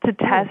to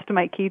test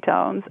my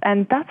ketones,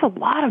 and that's a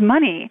lot of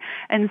money.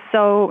 And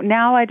so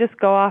now I just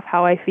go off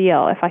how I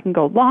feel. If I can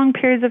go long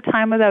periods of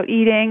time without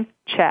eating,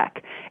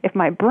 check. If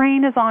my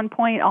brain is on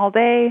point all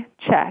day,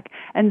 check.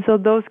 And so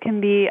those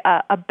can be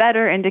a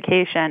better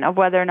indication of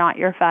whether or not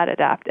you're fat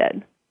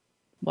adapted.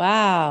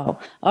 Wow.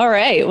 All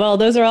right. Well,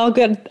 those are all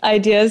good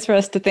ideas for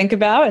us to think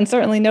about. And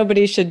certainly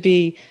nobody should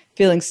be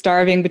feeling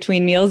starving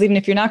between meals. Even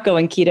if you're not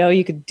going keto,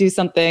 you could do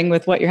something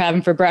with what you're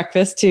having for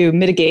breakfast to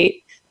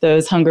mitigate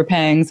those hunger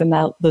pangs and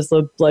those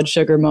low blood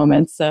sugar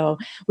moments. So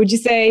would you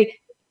say,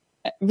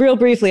 real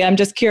briefly, I'm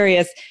just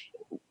curious,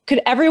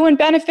 could everyone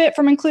benefit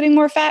from including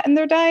more fat in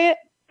their diet?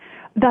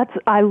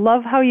 I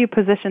love how you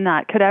position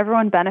that. Could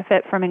everyone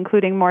benefit from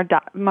including more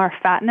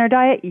fat in their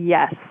diet?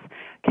 Yes.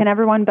 Can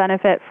everyone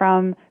benefit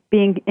from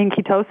being in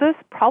ketosis?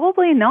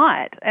 Probably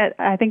not.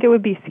 I think it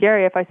would be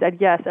scary if I said,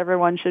 yes,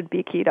 everyone should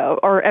be keto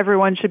or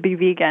everyone should be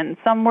vegan.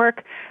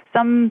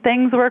 Some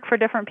things work for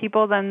different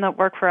people than that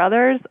work for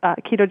others.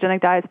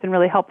 Ketogenic diet's been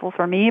really helpful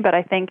for me, but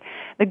I think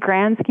the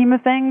grand scheme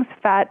of things,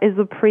 fat is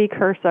a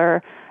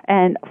precursor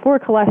and for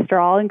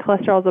cholesterol, and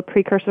cholesterol is a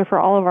precursor for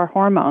all of our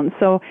hormones.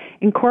 So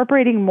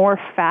incorporating more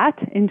fat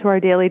into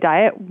our daily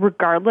diet,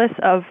 regardless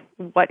of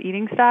what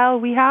eating style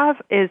we have,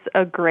 is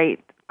a great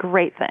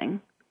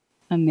thing.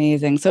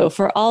 Amazing. So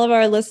for all of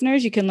our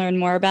listeners, you can learn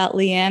more about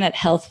Leanne at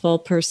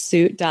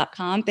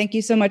healthfulpursuit.com. Thank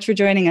you so much for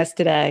joining us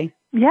today.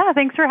 Yeah,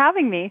 thanks for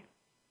having me.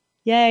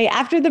 Yay.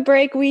 After the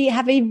break, we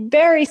have a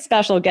very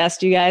special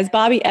guest, you guys.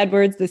 Bobby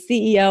Edwards, the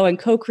CEO and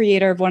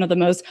co-creator of one of the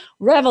most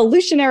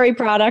revolutionary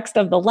products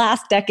of the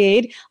last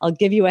decade. I'll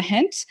give you a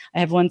hint. I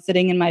have one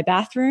sitting in my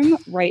bathroom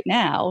right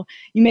now.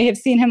 You may have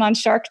seen him on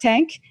Shark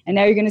Tank, and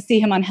now you're going to see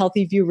him on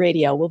Healthy View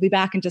Radio. We'll be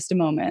back in just a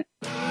moment.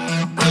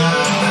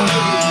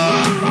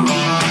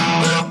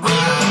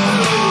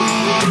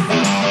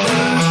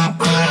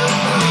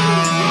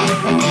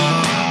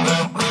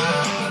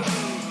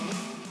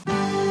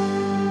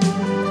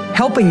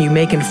 Helping you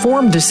make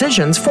informed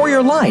decisions for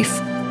your life.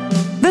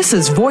 This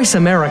is Voice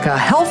America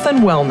Health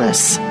and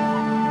Wellness.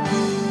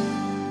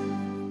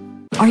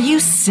 Are you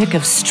sick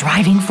of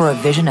striving for a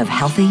vision of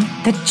healthy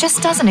that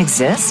just doesn't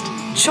exist?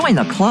 Join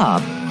the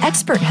club.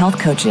 Expert health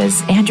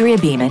coaches Andrea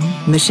Beeman,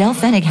 Michelle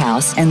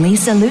Fennighaus, and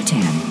Lisa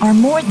Lutan are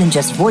more than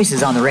just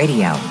voices on the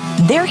radio.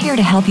 They're here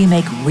to help you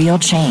make real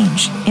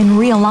change in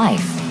real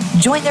life.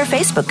 Join their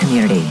Facebook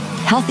community,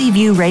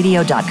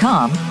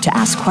 healthyviewradio.com, to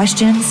ask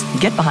questions,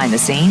 get behind the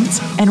scenes,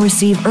 and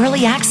receive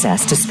early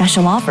access to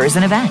special offers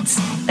and events.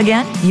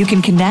 Again, you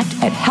can connect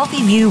at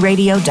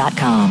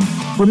healthyviewradio.com.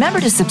 Remember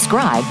to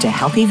subscribe to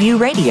Healthy View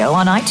Radio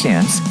on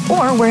iTunes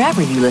or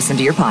wherever you listen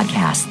to your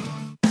podcasts.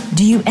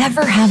 Do you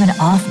ever have an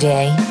off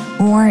day?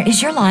 Or is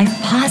your life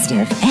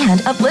positive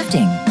and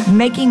uplifting?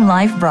 Making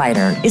Life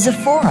Brighter is a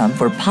forum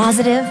for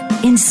positive,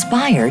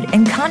 inspired,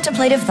 and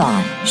contemplative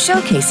thought,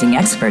 showcasing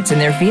experts in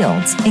their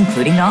fields,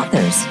 including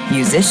authors,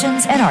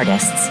 musicians, and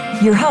artists.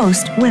 Your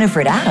host,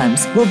 Winifred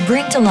Adams, will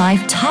bring to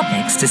life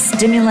topics to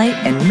stimulate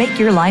and make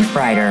your life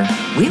brighter.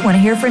 We want to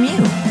hear from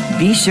you.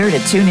 Be sure to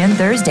tune in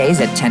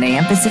Thursdays at 10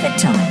 a.m. Pacific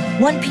Time,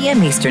 1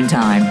 p.m. Eastern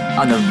Time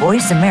on the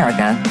Voice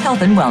America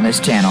Health and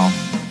Wellness Channel.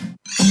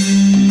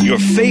 Your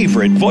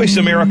favorite Voice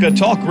America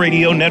Talk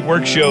Radio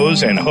Network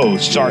shows and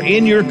hosts are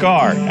in your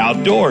car,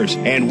 outdoors,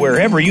 and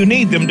wherever you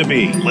need them to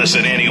be.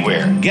 Listen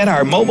anywhere. Get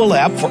our mobile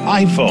app for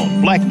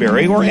iPhone,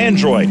 BlackBerry, or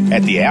Android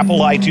at the Apple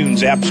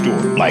iTunes App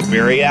Store,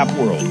 BlackBerry App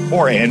World,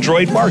 or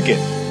Android Market.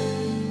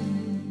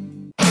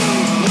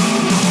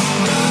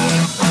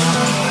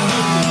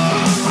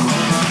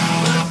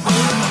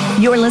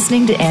 You're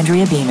listening to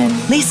Andrea Beeman,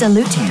 Lisa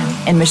Lutan,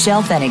 and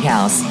Michelle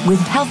Fennighaus with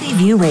Healthy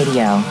View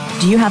Radio.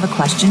 Do you have a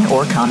question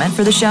or comment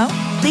for the show?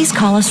 Please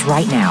call us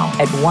right now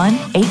at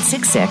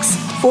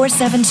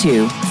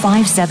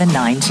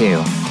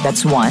 1-866-472-5792.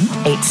 That's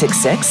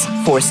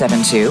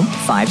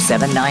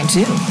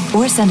 1-866-472-5792.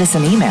 Or send us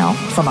an email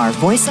from our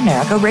Voice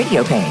America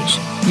radio page.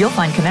 You'll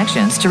find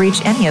connections to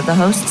reach any of the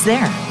hosts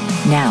there.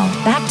 Now,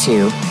 back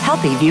to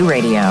Healthy View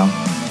Radio.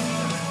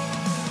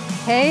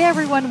 Hey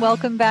everyone,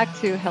 welcome back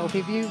to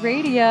Healthy View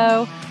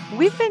Radio.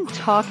 We've been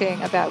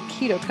talking about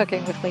keto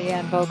cooking with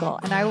Leanne Vogel,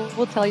 and I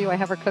will tell you, I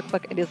have her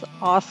cookbook. It is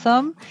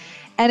awesome.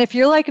 And if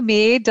you're like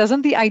me,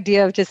 doesn't the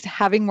idea of just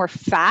having more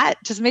fat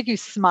just make you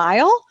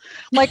smile?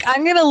 Like,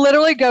 I'm going to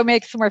literally go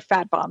make some more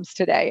fat bombs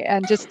today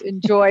and just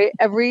enjoy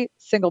every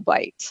single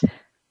bite.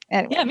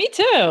 Anyway. Yeah, me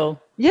too.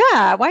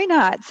 Yeah, why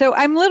not? So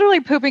I'm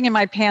literally pooping in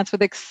my pants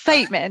with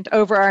excitement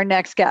over our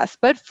next guest.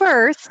 But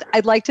first,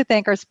 I'd like to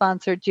thank our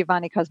sponsor,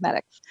 Giovanni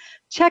Cosmetics.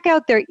 Check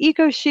out their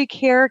Eco Chic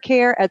hair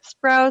care at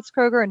Sprouts,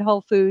 Kroger, and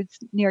Whole Foods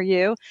near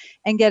you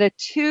and get a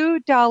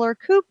 $2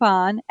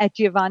 coupon at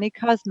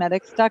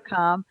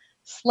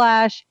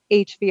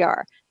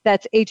giovannicosmetics.com/HVR.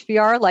 That's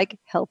HVR like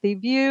Healthy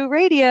View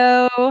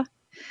Radio.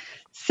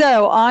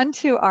 So on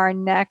to our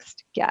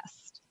next guest.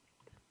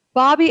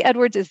 Bobby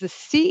Edwards is the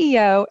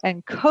CEO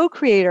and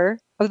co-creator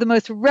of the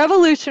most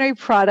revolutionary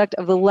product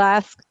of the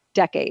last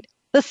decade,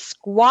 the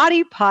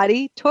Squatty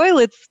Potty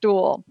toilet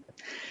stool.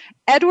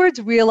 Edwards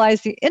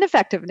realized the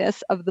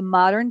ineffectiveness of the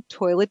modern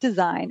toilet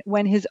design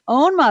when his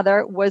own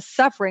mother was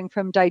suffering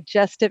from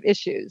digestive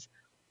issues,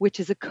 which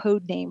is a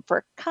code name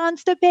for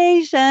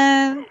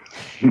constipation.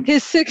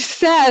 His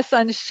success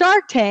on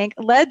Shark Tank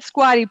led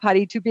Squatty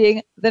Potty to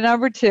being the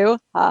number 2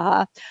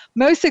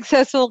 most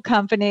successful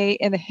company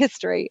in the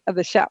history of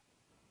the show.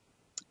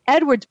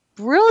 Edwards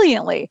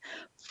brilliantly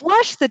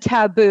flushed the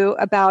taboo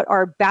about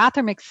our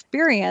bathroom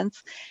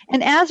experience,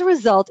 and as a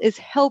result is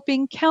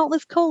helping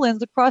countless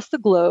colons across the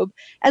globe,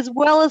 as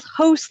well as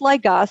hosts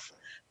like us,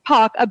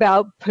 talk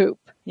about poop.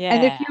 Yeah.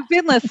 And if you've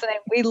been listening,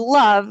 we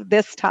love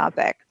this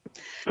topic.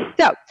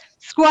 So,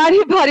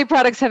 Squatty Potty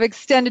products have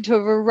extended to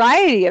a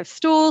variety of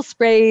stools,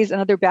 sprays,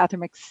 and other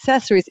bathroom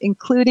accessories,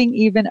 including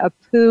even a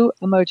poo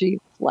emoji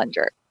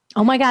plunger.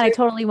 Oh my God, I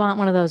totally want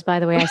one of those, by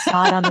the way. I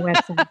saw it on the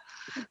website.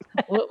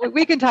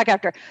 We can talk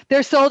after.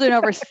 They're sold in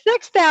over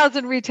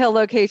 6,000 retail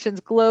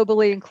locations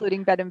globally,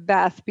 including Bed &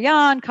 Bath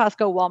Beyond,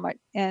 Costco, Walmart,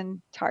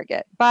 and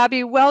Target.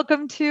 Bobby,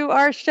 welcome to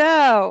our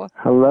show.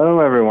 Hello,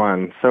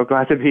 everyone. So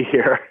glad to be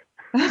here.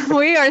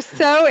 We are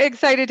so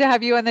excited to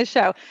have you on the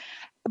show.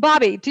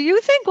 Bobby, do you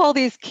think all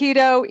these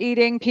keto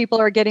eating people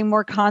are getting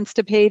more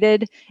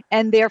constipated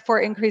and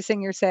therefore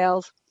increasing your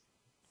sales?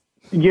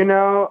 You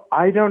know,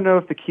 I don't know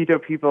if the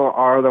keto people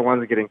are the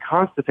ones getting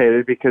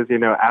constipated because, you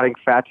know, adding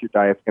fat to your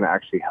diet is going to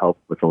actually help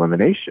with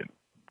elimination.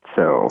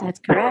 So that's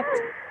correct.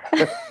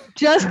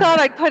 Just thought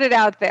I'd put it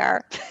out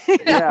there.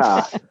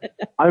 Yeah.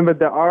 But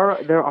there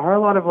are a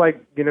lot of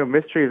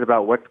mysteries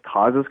about what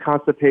causes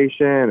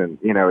constipation and,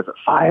 is it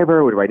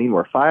fiber? Do I need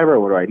more fiber?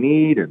 What do I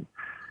need? And,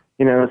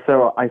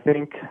 so I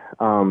think,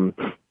 but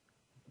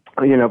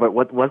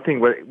one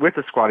thing with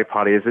the Squatty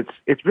Potty is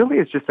it really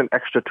is just an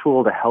extra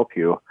tool to help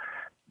you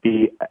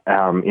be,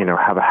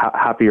 have a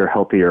happier,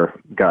 healthier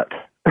gut.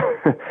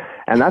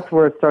 And that's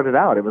where it started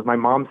out. It was my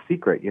mom's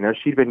secret.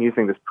 She'd been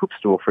using this poop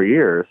stool for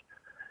years,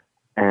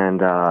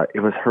 and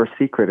it was her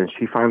secret. And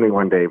she finally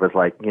one day was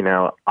like,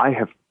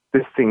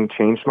 this thing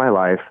changed my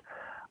life.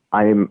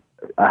 I'm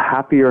a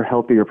happier,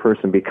 healthier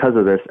person because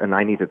of this, and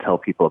I need to tell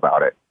people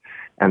about it.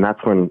 And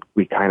that's when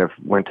we kind of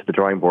went to the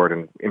drawing board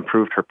and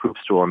improved her poop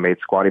stool and made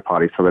Squatty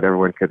Potty so that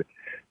everyone could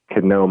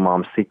know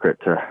mom's secret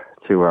to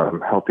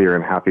healthier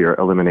and happier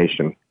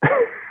elimination.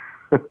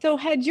 So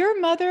had your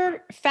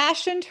mother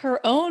fashioned her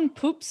own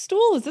poop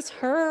stool? Is this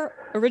her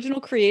original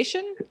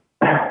creation?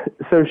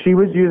 So she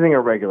was using a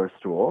regular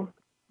stool,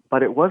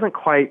 but it wasn't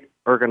quite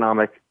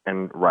ergonomic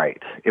and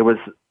right. There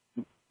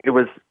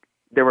were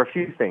a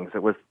few things.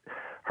 It was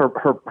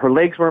her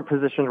legs weren't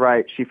positioned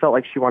right. She felt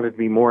like she wanted to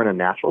be more in a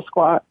natural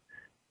squat,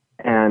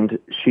 and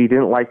she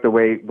didn't like the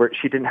way where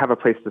she didn't have a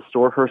place to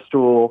store her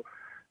stool.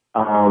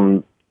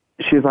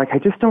 She was like, I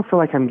just don't feel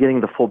like I'm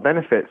getting the full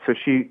benefit. So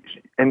she's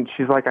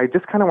like, I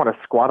just kind of want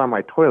to squat on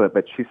my toilet,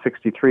 but she's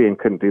 63 and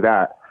couldn't do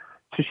that.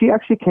 So she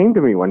actually came to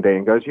me one day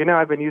and goes,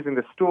 I've been using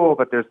this stool,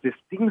 but there's these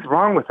things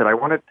wrong with it. I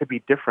want it to be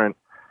different.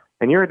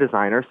 And you're a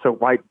designer, so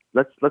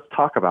let's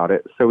talk about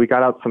it. So we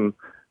got out some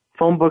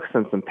foam books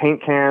and some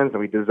paint cans,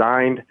 and we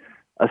designed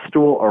a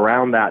stool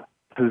around that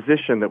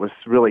position that was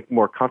really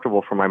more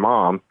comfortable for my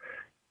mom.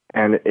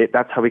 And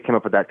that's how we came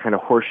up with that kind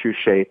of horseshoe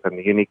shape and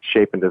the unique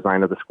shape and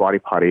design of the Squatty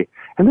Potty.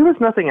 And there was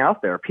nothing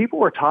out there. People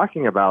were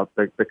talking about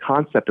the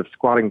concept of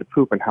squatting to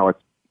poop and how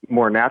it's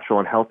more natural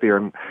and healthier,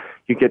 and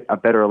you get a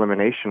better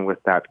elimination with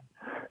that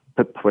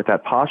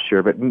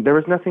posture. But there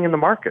was nothing in the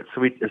market, so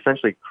we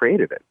essentially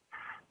created it.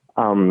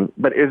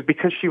 But it was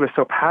because she was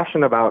so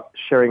passionate about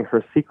sharing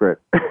her secret.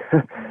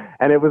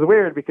 And it was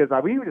weird because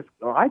I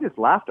just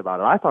laughed about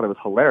it. I thought it was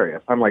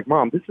hilarious. I'm like,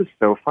 Mom, this is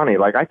so funny.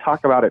 Like, I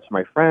talk about it to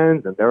my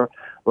friends and they're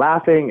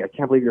laughing. I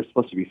can't believe you're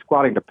supposed to be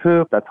squatting to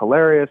poop. That's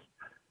hilarious.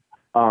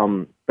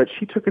 But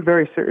she took it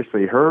very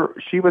seriously.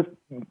 She was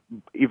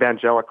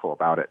evangelical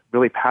about it,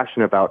 really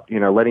passionate about,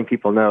 letting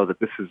people know that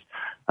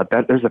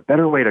there's a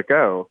better way to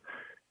go.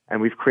 And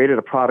we've created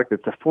a product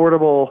that's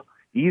affordable,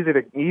 easy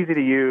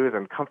to use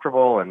and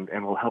comfortable,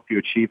 and will help you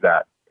achieve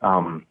that.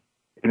 And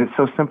it's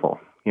so simple,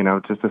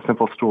 just a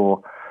simple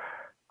stool.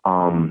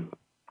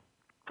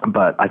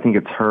 But I think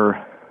it's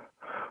her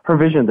her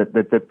vision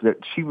that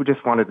she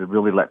just wanted to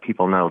really let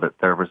people know that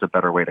there was a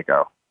better way to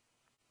go.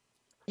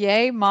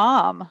 Yay,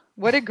 Mom.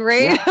 What a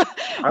great,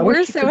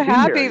 we're so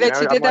happy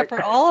that you did that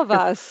for all of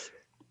us.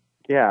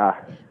 Yeah.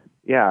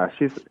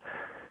 She's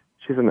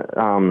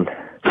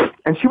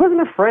and she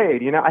wasn't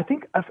afraid, I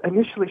think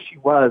initially she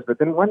was, but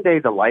then one day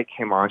the light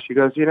came on. She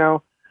goes,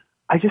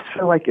 I just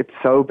feel like it's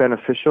so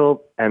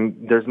beneficial and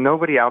there's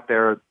nobody out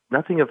there,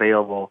 nothing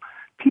available.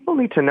 People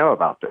need to know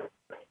about this.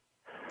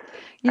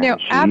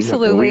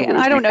 Absolutely. And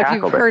I don't know if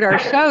you've heard our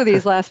show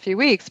these last few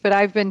weeks, but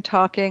I've been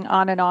talking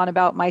on and on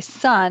about my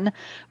son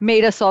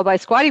made us all buy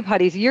Squatty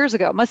Potties years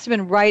ago. It must have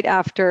been right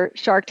after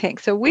Shark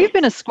Tank. So we've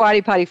been a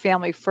Squatty Potty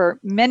family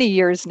for many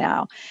years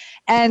now.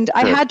 And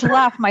I had to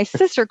laugh. My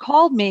sister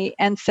called me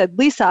and said,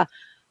 Lisa,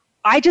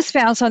 I just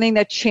found something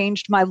that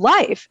changed my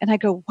life. And I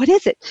go, what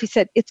is it? She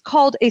said, it's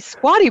called a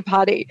Squatty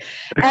Potty.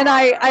 And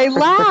I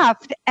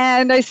laughed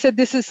and I said,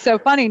 this is so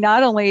funny.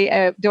 Not only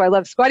do I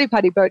love Squatty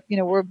Potty, but,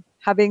 we're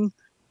having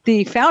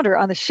the founder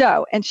on the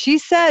show. And she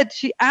said,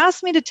 she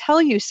asked me to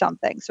tell you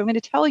something. So I'm going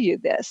to tell you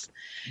this.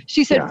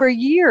 She said for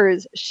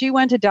years, she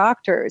went to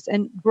doctors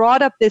and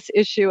brought up this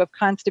issue of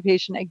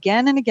constipation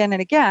again and again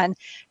and again.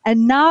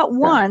 And not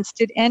once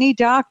did any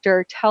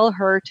doctor tell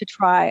her to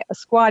try a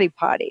Squatty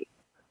Potty.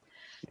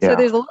 So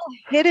there's a little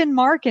hidden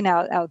market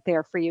out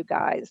there for you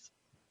guys.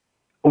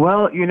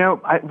 Well,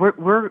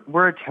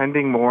 we're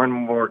attending more and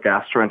more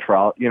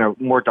gastroenterology,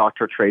 more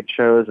doctor trade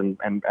shows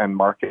and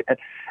market.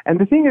 And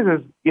the thing is,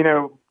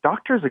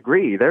 doctors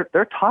agree.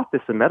 They're taught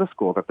this in medical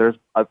school that there's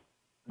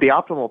the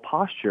optimal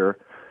posture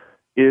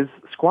is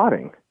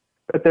squatting,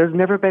 but there's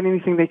never been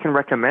anything they can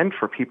recommend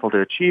for people to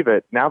achieve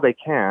it. Now they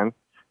can,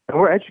 and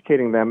we're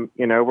educating them.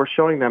 We're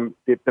showing them.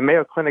 The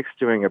Mayo Clinic's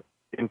doing an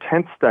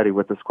intense study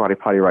with the Squatty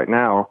Potty right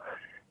now.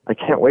 I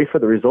can't wait for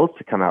the results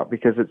to come out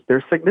because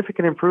there's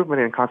significant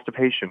improvement in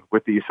constipation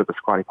with the use of the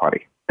Squatty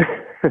Potty.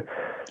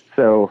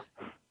 So,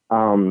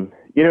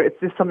 it's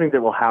just something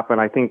that will happen.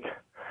 I think,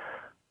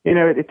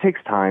 it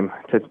takes time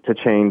to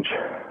change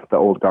the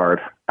old guard.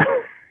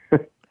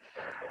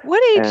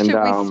 What age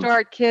should we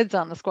start kids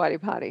on the Squatty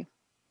Potty?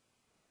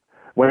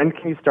 When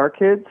can you start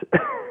kids?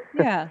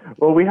 Yeah.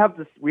 Well, we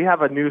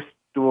have a new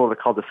stool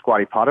called the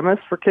Squatty-Potamus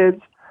for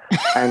kids.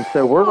 And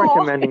so we're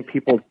recommending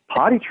people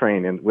potty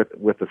train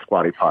with the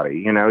Squatty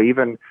Potty.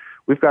 Even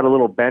we've got a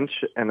little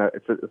bench and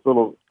it's a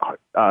little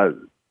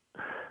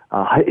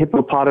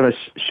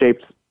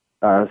hippopotamus-shaped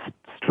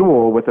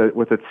stool with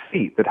its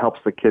feet that helps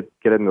the kid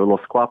get in the little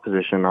squat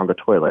position on the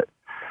toilet.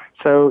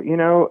 So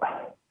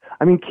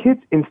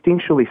kids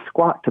instinctually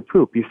squat to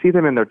poop. You see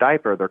them in their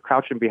diaper; they're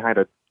crouching behind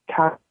a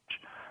couch,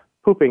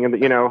 pooping, and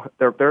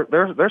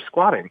they're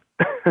squatting.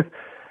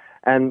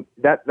 And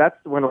that's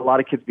when a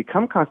lot of kids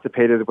become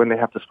constipated, when they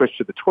have to switch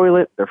to the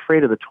toilet. They're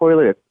afraid of the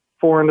toilet. It's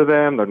foreign to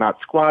them. They're not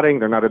squatting.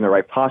 They're not in the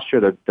right posture.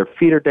 Their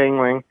feet are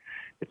dangling.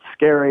 It's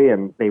scary,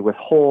 and they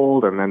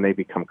withhold, and then they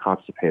become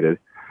constipated.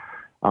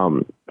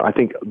 I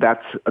think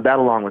that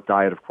along with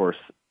diet, of course,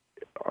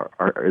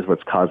 is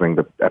what's causing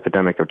the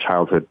epidemic of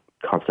childhood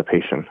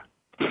constipation.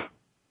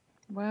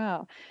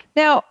 Wow.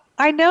 Now,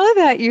 I know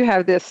that you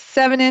have this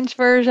 7-inch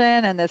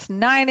version and this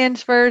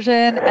 9-inch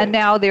version, and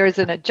now there's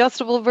an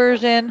adjustable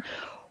version.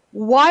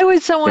 Why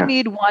would someone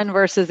need one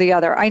versus the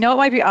other? I know it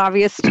might be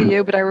obvious to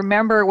you, but I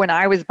remember when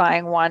I was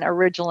buying one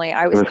originally,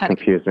 it was kind of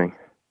confusing.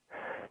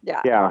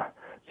 Yeah. Yeah.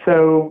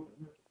 So,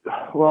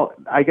 well,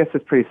 I guess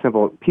it's pretty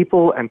simple.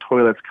 People and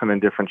toilets come in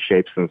different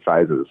shapes and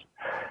sizes.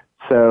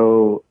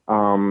 So,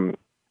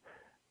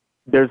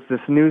 there's this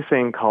new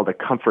thing called a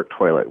comfort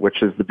toilet,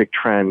 which is the big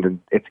trend, and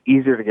it's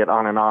easier to get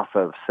on and off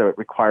of, so it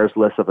requires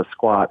less of a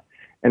squat.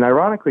 And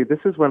ironically, this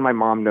is when my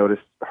mom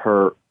noticed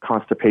her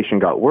constipation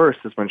got worse,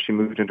 is when she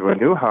moved into a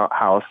new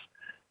house,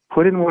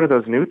 put in one of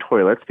those new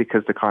toilets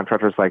because the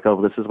contractor's like,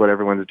 oh, this is what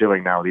everyone's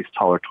doing now, these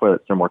taller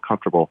toilets, they're more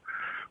comfortable.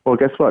 Well,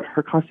 guess what?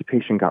 Her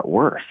constipation got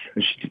worse.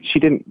 She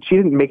didn't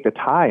make the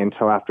tie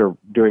until after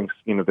doing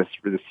this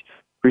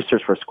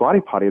research for Squatty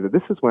Potty, that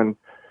this is when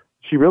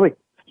she really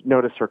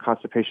noticed her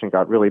constipation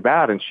got really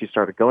bad, and she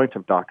started going to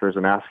doctors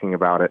and asking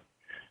about it.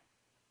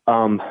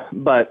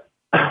 But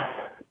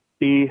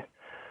the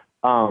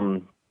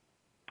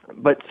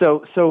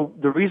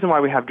reason why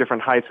we have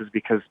different heights is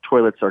because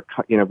toilets are,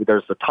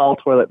 there's a tall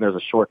toilet and there's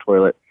a short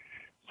toilet.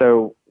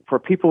 So for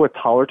people with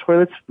taller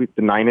toilets, the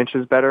 9-inch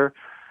is better.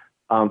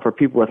 For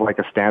people with like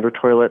a standard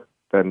toilet,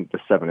 then the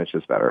 7-inch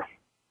is better.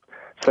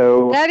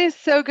 So that is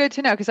so good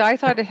to know, because I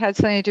thought it had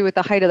something to do with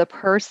the height of the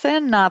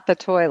person, not the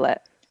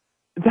toilet.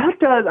 That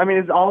does.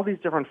 It's all these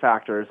different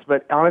factors,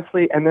 but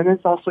honestly, and then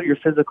it's also your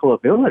physical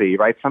ability,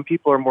 right? Some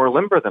people are more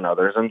limber than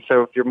others, and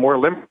so if you're more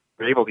limber,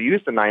 you're able to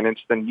use the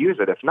 9-inch, then use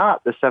it. If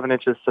not, the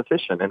 7-inch is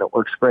sufficient, and it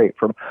works great.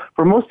 For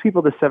most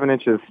people, the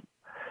 7-inches,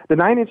 the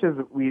 9-inches,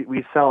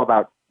 we sell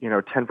about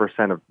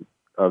 10%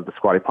 of the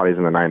Squatty Potties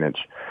in the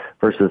 9-inch,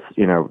 versus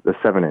the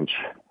 7-inch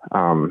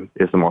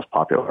is the most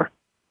popular.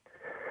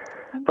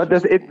 But the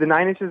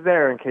 9-inch is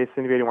there in case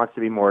anybody wants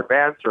to be more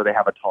advanced or they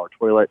have a taller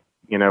toilet.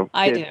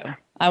 I do.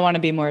 I want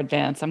to be more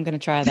advanced. I'm going to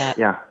try that.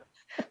 Yeah.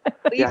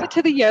 Leave it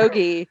to the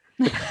yogi.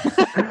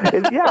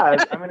 Yeah,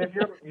 I mean, if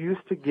you're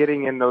used to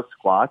getting in those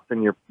squats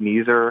and your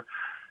knees are,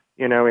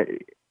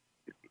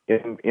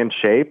 in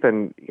shape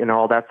and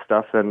all that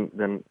stuff, then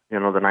the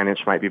 9-inch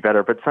might be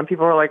better. But some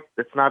people are like,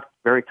 it's not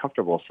very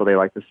comfortable, so they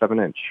like the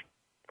 7-inch.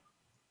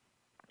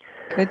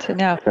 Good to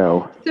know.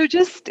 So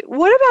just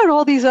what about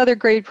all these other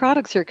great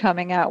products you're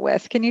coming out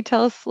with? Can you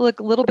tell us a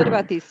little bit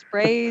about these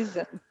sprays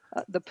and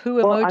the poo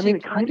emoji? Well, I mean,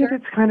 it's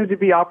kind of to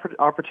be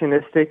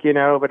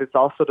opportunistic, but it's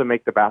also to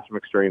make the bathroom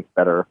experience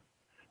better.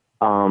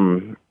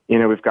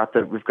 We've got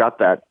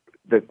that.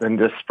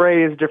 The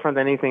spray is different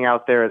than anything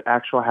out there. It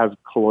actually has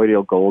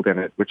colloidal gold in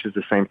it, which is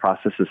the same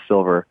process as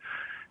silver.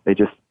 They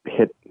just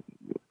hit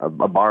a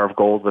bar of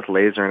gold with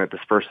laser and it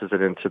disperses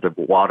it into the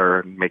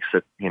water and makes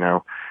it,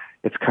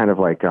 it's kind of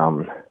like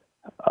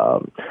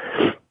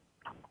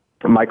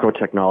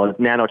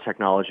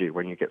nanotechnology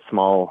when you get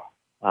small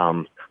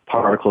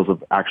particles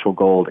of actual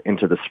gold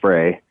into the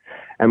spray.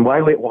 And why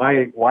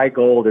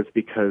gold is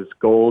because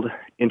gold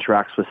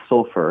interacts with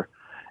sulfur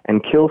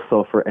and kills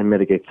sulfur and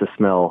mitigates the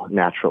smell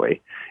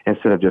naturally.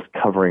 Instead of just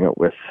covering it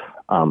with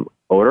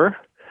odor,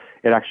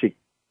 it actually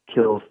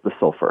kills the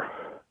sulfur.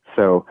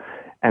 So,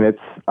 and it's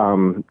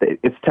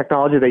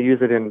technology. They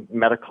use it in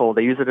medical.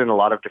 They use it in a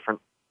lot of different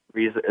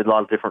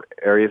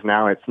areas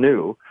now. It's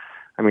new.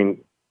 I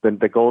mean,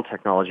 the gold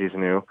technology is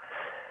new.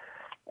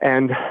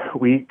 And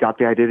we got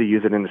the idea to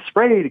use it in the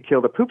spray to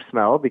kill the poop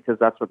smell because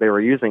that's what they were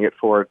using it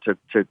for, to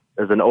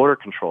as an odor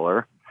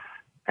controller.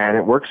 And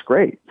it works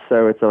great.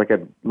 So it's a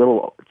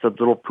little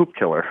poop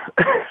killer.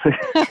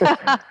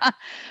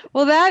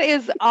 Well, that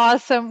is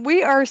awesome.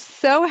 We are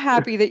so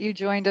happy that you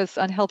joined us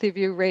on Healthy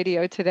View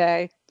Radio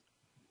today.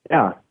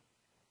 Yeah.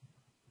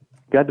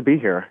 Glad to be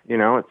here.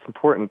 It's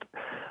important.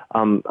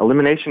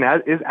 Elimination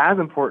is as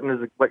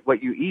important as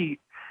what you eat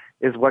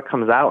is what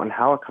comes out and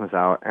how it comes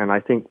out. And I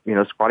think,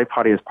 Squatty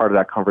Potty is part of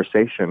that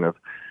conversation of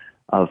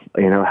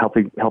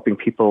helping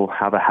people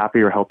have a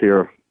happier,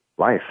 healthier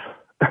life.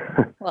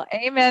 Well,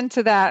 amen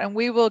to that. And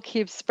we will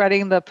keep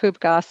spreading the poop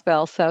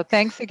gospel. So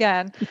thanks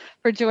again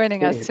for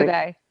joining us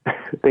today.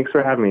 Thanks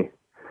for having me.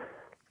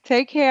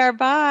 Take care.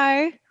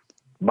 Bye.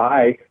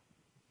 Bye.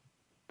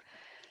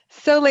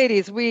 So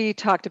ladies, we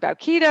talked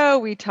about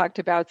keto. We talked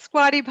about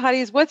Squatty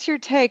Potties. What's your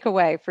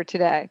takeaway for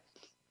today?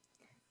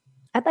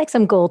 I'd like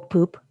some gold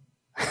poop.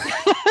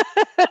 Who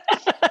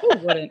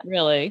wouldn't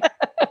really?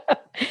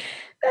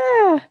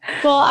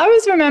 Well, I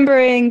was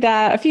remembering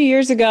that a few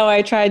years ago,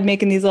 I tried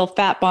making these little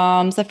fat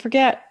bombs. I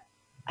forget.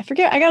 I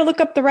got to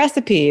look up the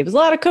recipe. It was a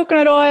lot of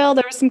coconut oil.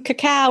 There was some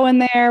cacao in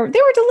there.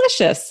 They were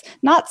delicious,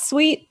 not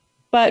sweet,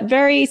 but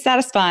very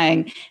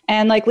satisfying.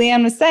 And like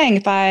Leanne was saying,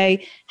 if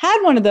I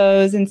had one of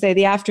those in, say,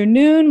 the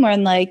afternoon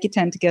when you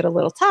tend to get a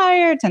little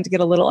tired, tend to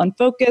get a little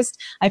unfocused,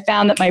 I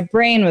found that my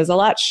brain was a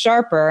lot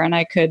sharper and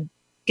I could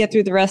get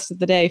through the rest of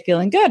the day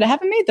feeling good. I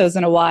haven't made those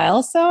in a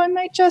while, so I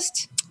might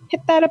just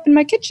hit that up in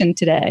my kitchen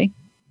today.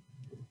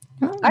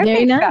 Oh, I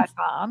make fat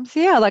bombs.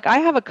 Yeah, I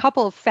have a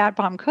couple of fat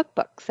bomb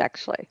cookbooks,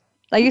 actually.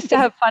 I used to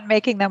have fun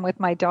making them with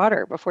my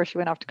daughter before she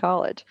went off to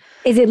college.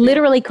 Is it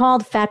literally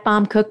called Fat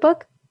Bomb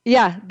Cookbook?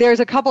 Yeah, there's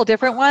a couple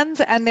different ones,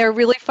 and they're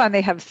really fun.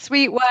 They have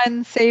sweet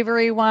ones,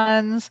 savory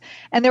ones,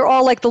 and they're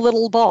all like the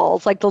little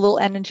balls, like the little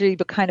energy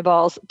kind of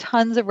balls.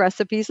 Tons of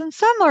recipes, and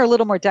some are a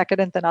little more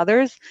decadent than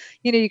others.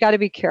 You got to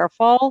be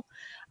careful.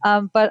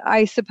 But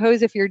I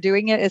suppose if you're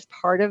doing it as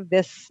part of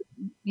this,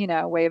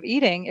 way of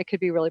eating, it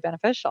could be really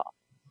beneficial.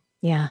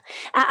 Yeah.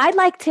 I'd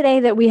like today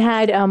that we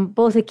had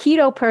both a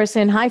keto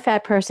person,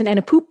 high-fat person, and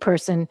a poop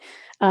person,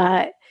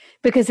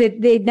 because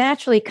they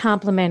naturally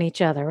complement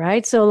each other,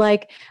 right? So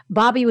like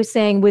Bobby was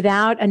saying,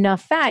 without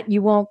enough fat,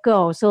 you won't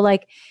go. So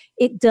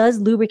it does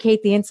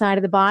lubricate the inside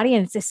of the body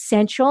and it's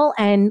essential.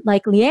 And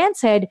like Leanne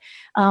said,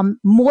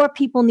 more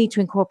people need to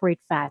incorporate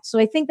fat. So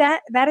I think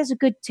that is a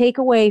good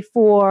takeaway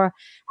for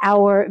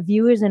our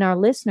viewers and our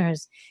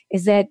listeners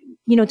is that,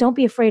 don't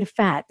be afraid of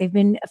fat. They've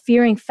been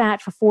fearing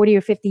fat for 40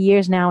 or 50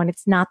 years now, and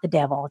it's not the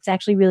devil. It's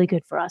actually really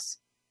good for us.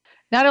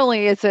 Not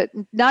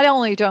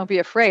only don't be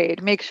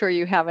afraid, make sure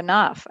you have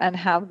enough and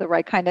have the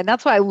right kind. And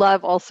that's why I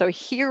love also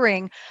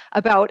hearing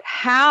about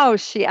how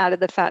she added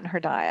the fat in her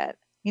diet.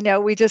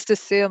 We just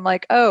assume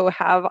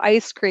have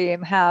ice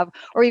cream,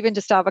 or even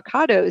just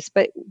avocados,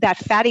 but that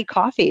fatty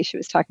coffee she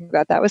was talking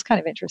about, that was kind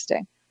of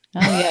interesting.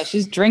 Oh yeah,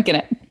 she's drinking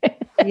it.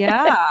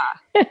 Yeah.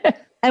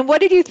 And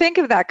what did you think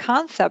of that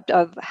concept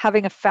of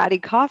having a fatty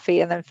coffee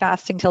and then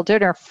fasting till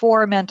dinner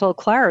for mental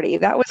clarity?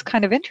 That was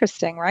kind of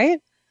interesting, right?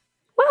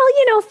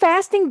 Well,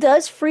 fasting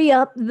does free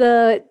up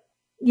the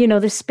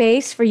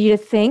space for you to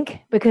think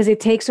because it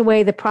takes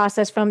away the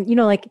process from,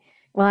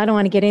 well, I don't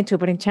want to get into it,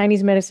 but in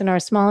Chinese medicine, our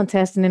small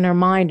intestine and our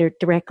mind are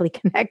directly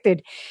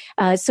connected.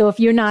 So if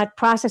you're not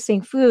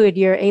processing food,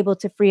 you're able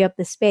to free up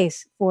the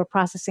space for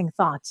processing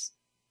thoughts.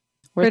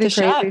 Pretty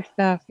crazy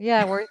stuff.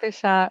 Yeah, worth a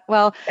shot.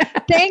 Well,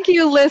 thank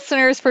you,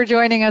 listeners, for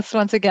joining us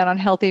once again on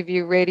Healthy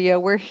View Radio.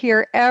 We're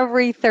here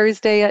every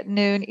Thursday at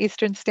noon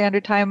Eastern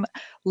Standard Time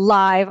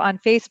live on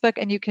Facebook,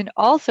 and you can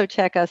also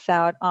check us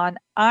out on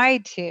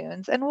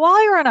iTunes. And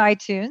while you're on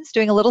iTunes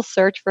doing a little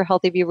search for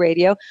Healthy View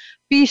Radio,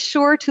 be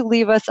sure to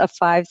leave us a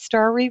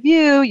 5-star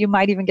review. You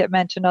might even get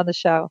mentioned on the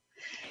show.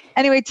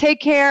 Anyway, take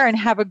care and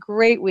have a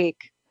great week.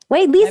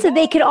 Wait, Lisa,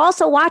 they could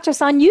also watch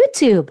us on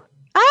YouTube.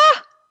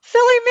 Ah!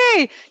 Silly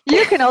me.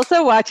 You can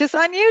also watch us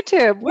on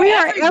YouTube. We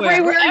are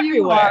everywhere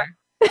you are.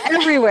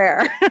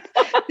 Everywhere.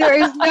 There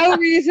is no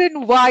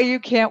reason why you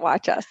can't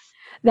watch us.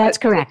 That's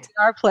correct. It's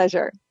our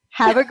pleasure.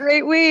 Have a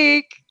great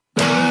week.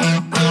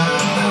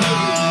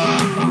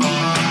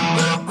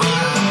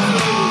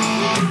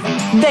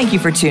 Thank you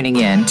for tuning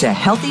in to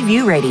Healthy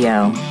View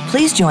Radio.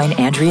 Please join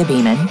Andrea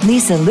Beeman,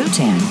 Lisa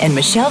Lutan, and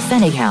Michelle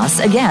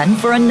Fennighaus again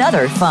for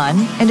another fun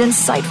and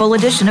insightful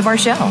edition of our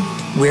show.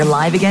 We're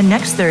live again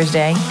next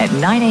Thursday at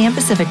 9 a.m.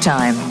 Pacific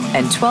Time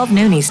and 12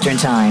 noon Eastern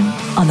Time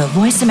on the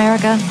Voice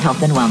America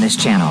Health and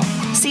Wellness Channel.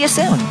 See you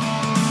soon.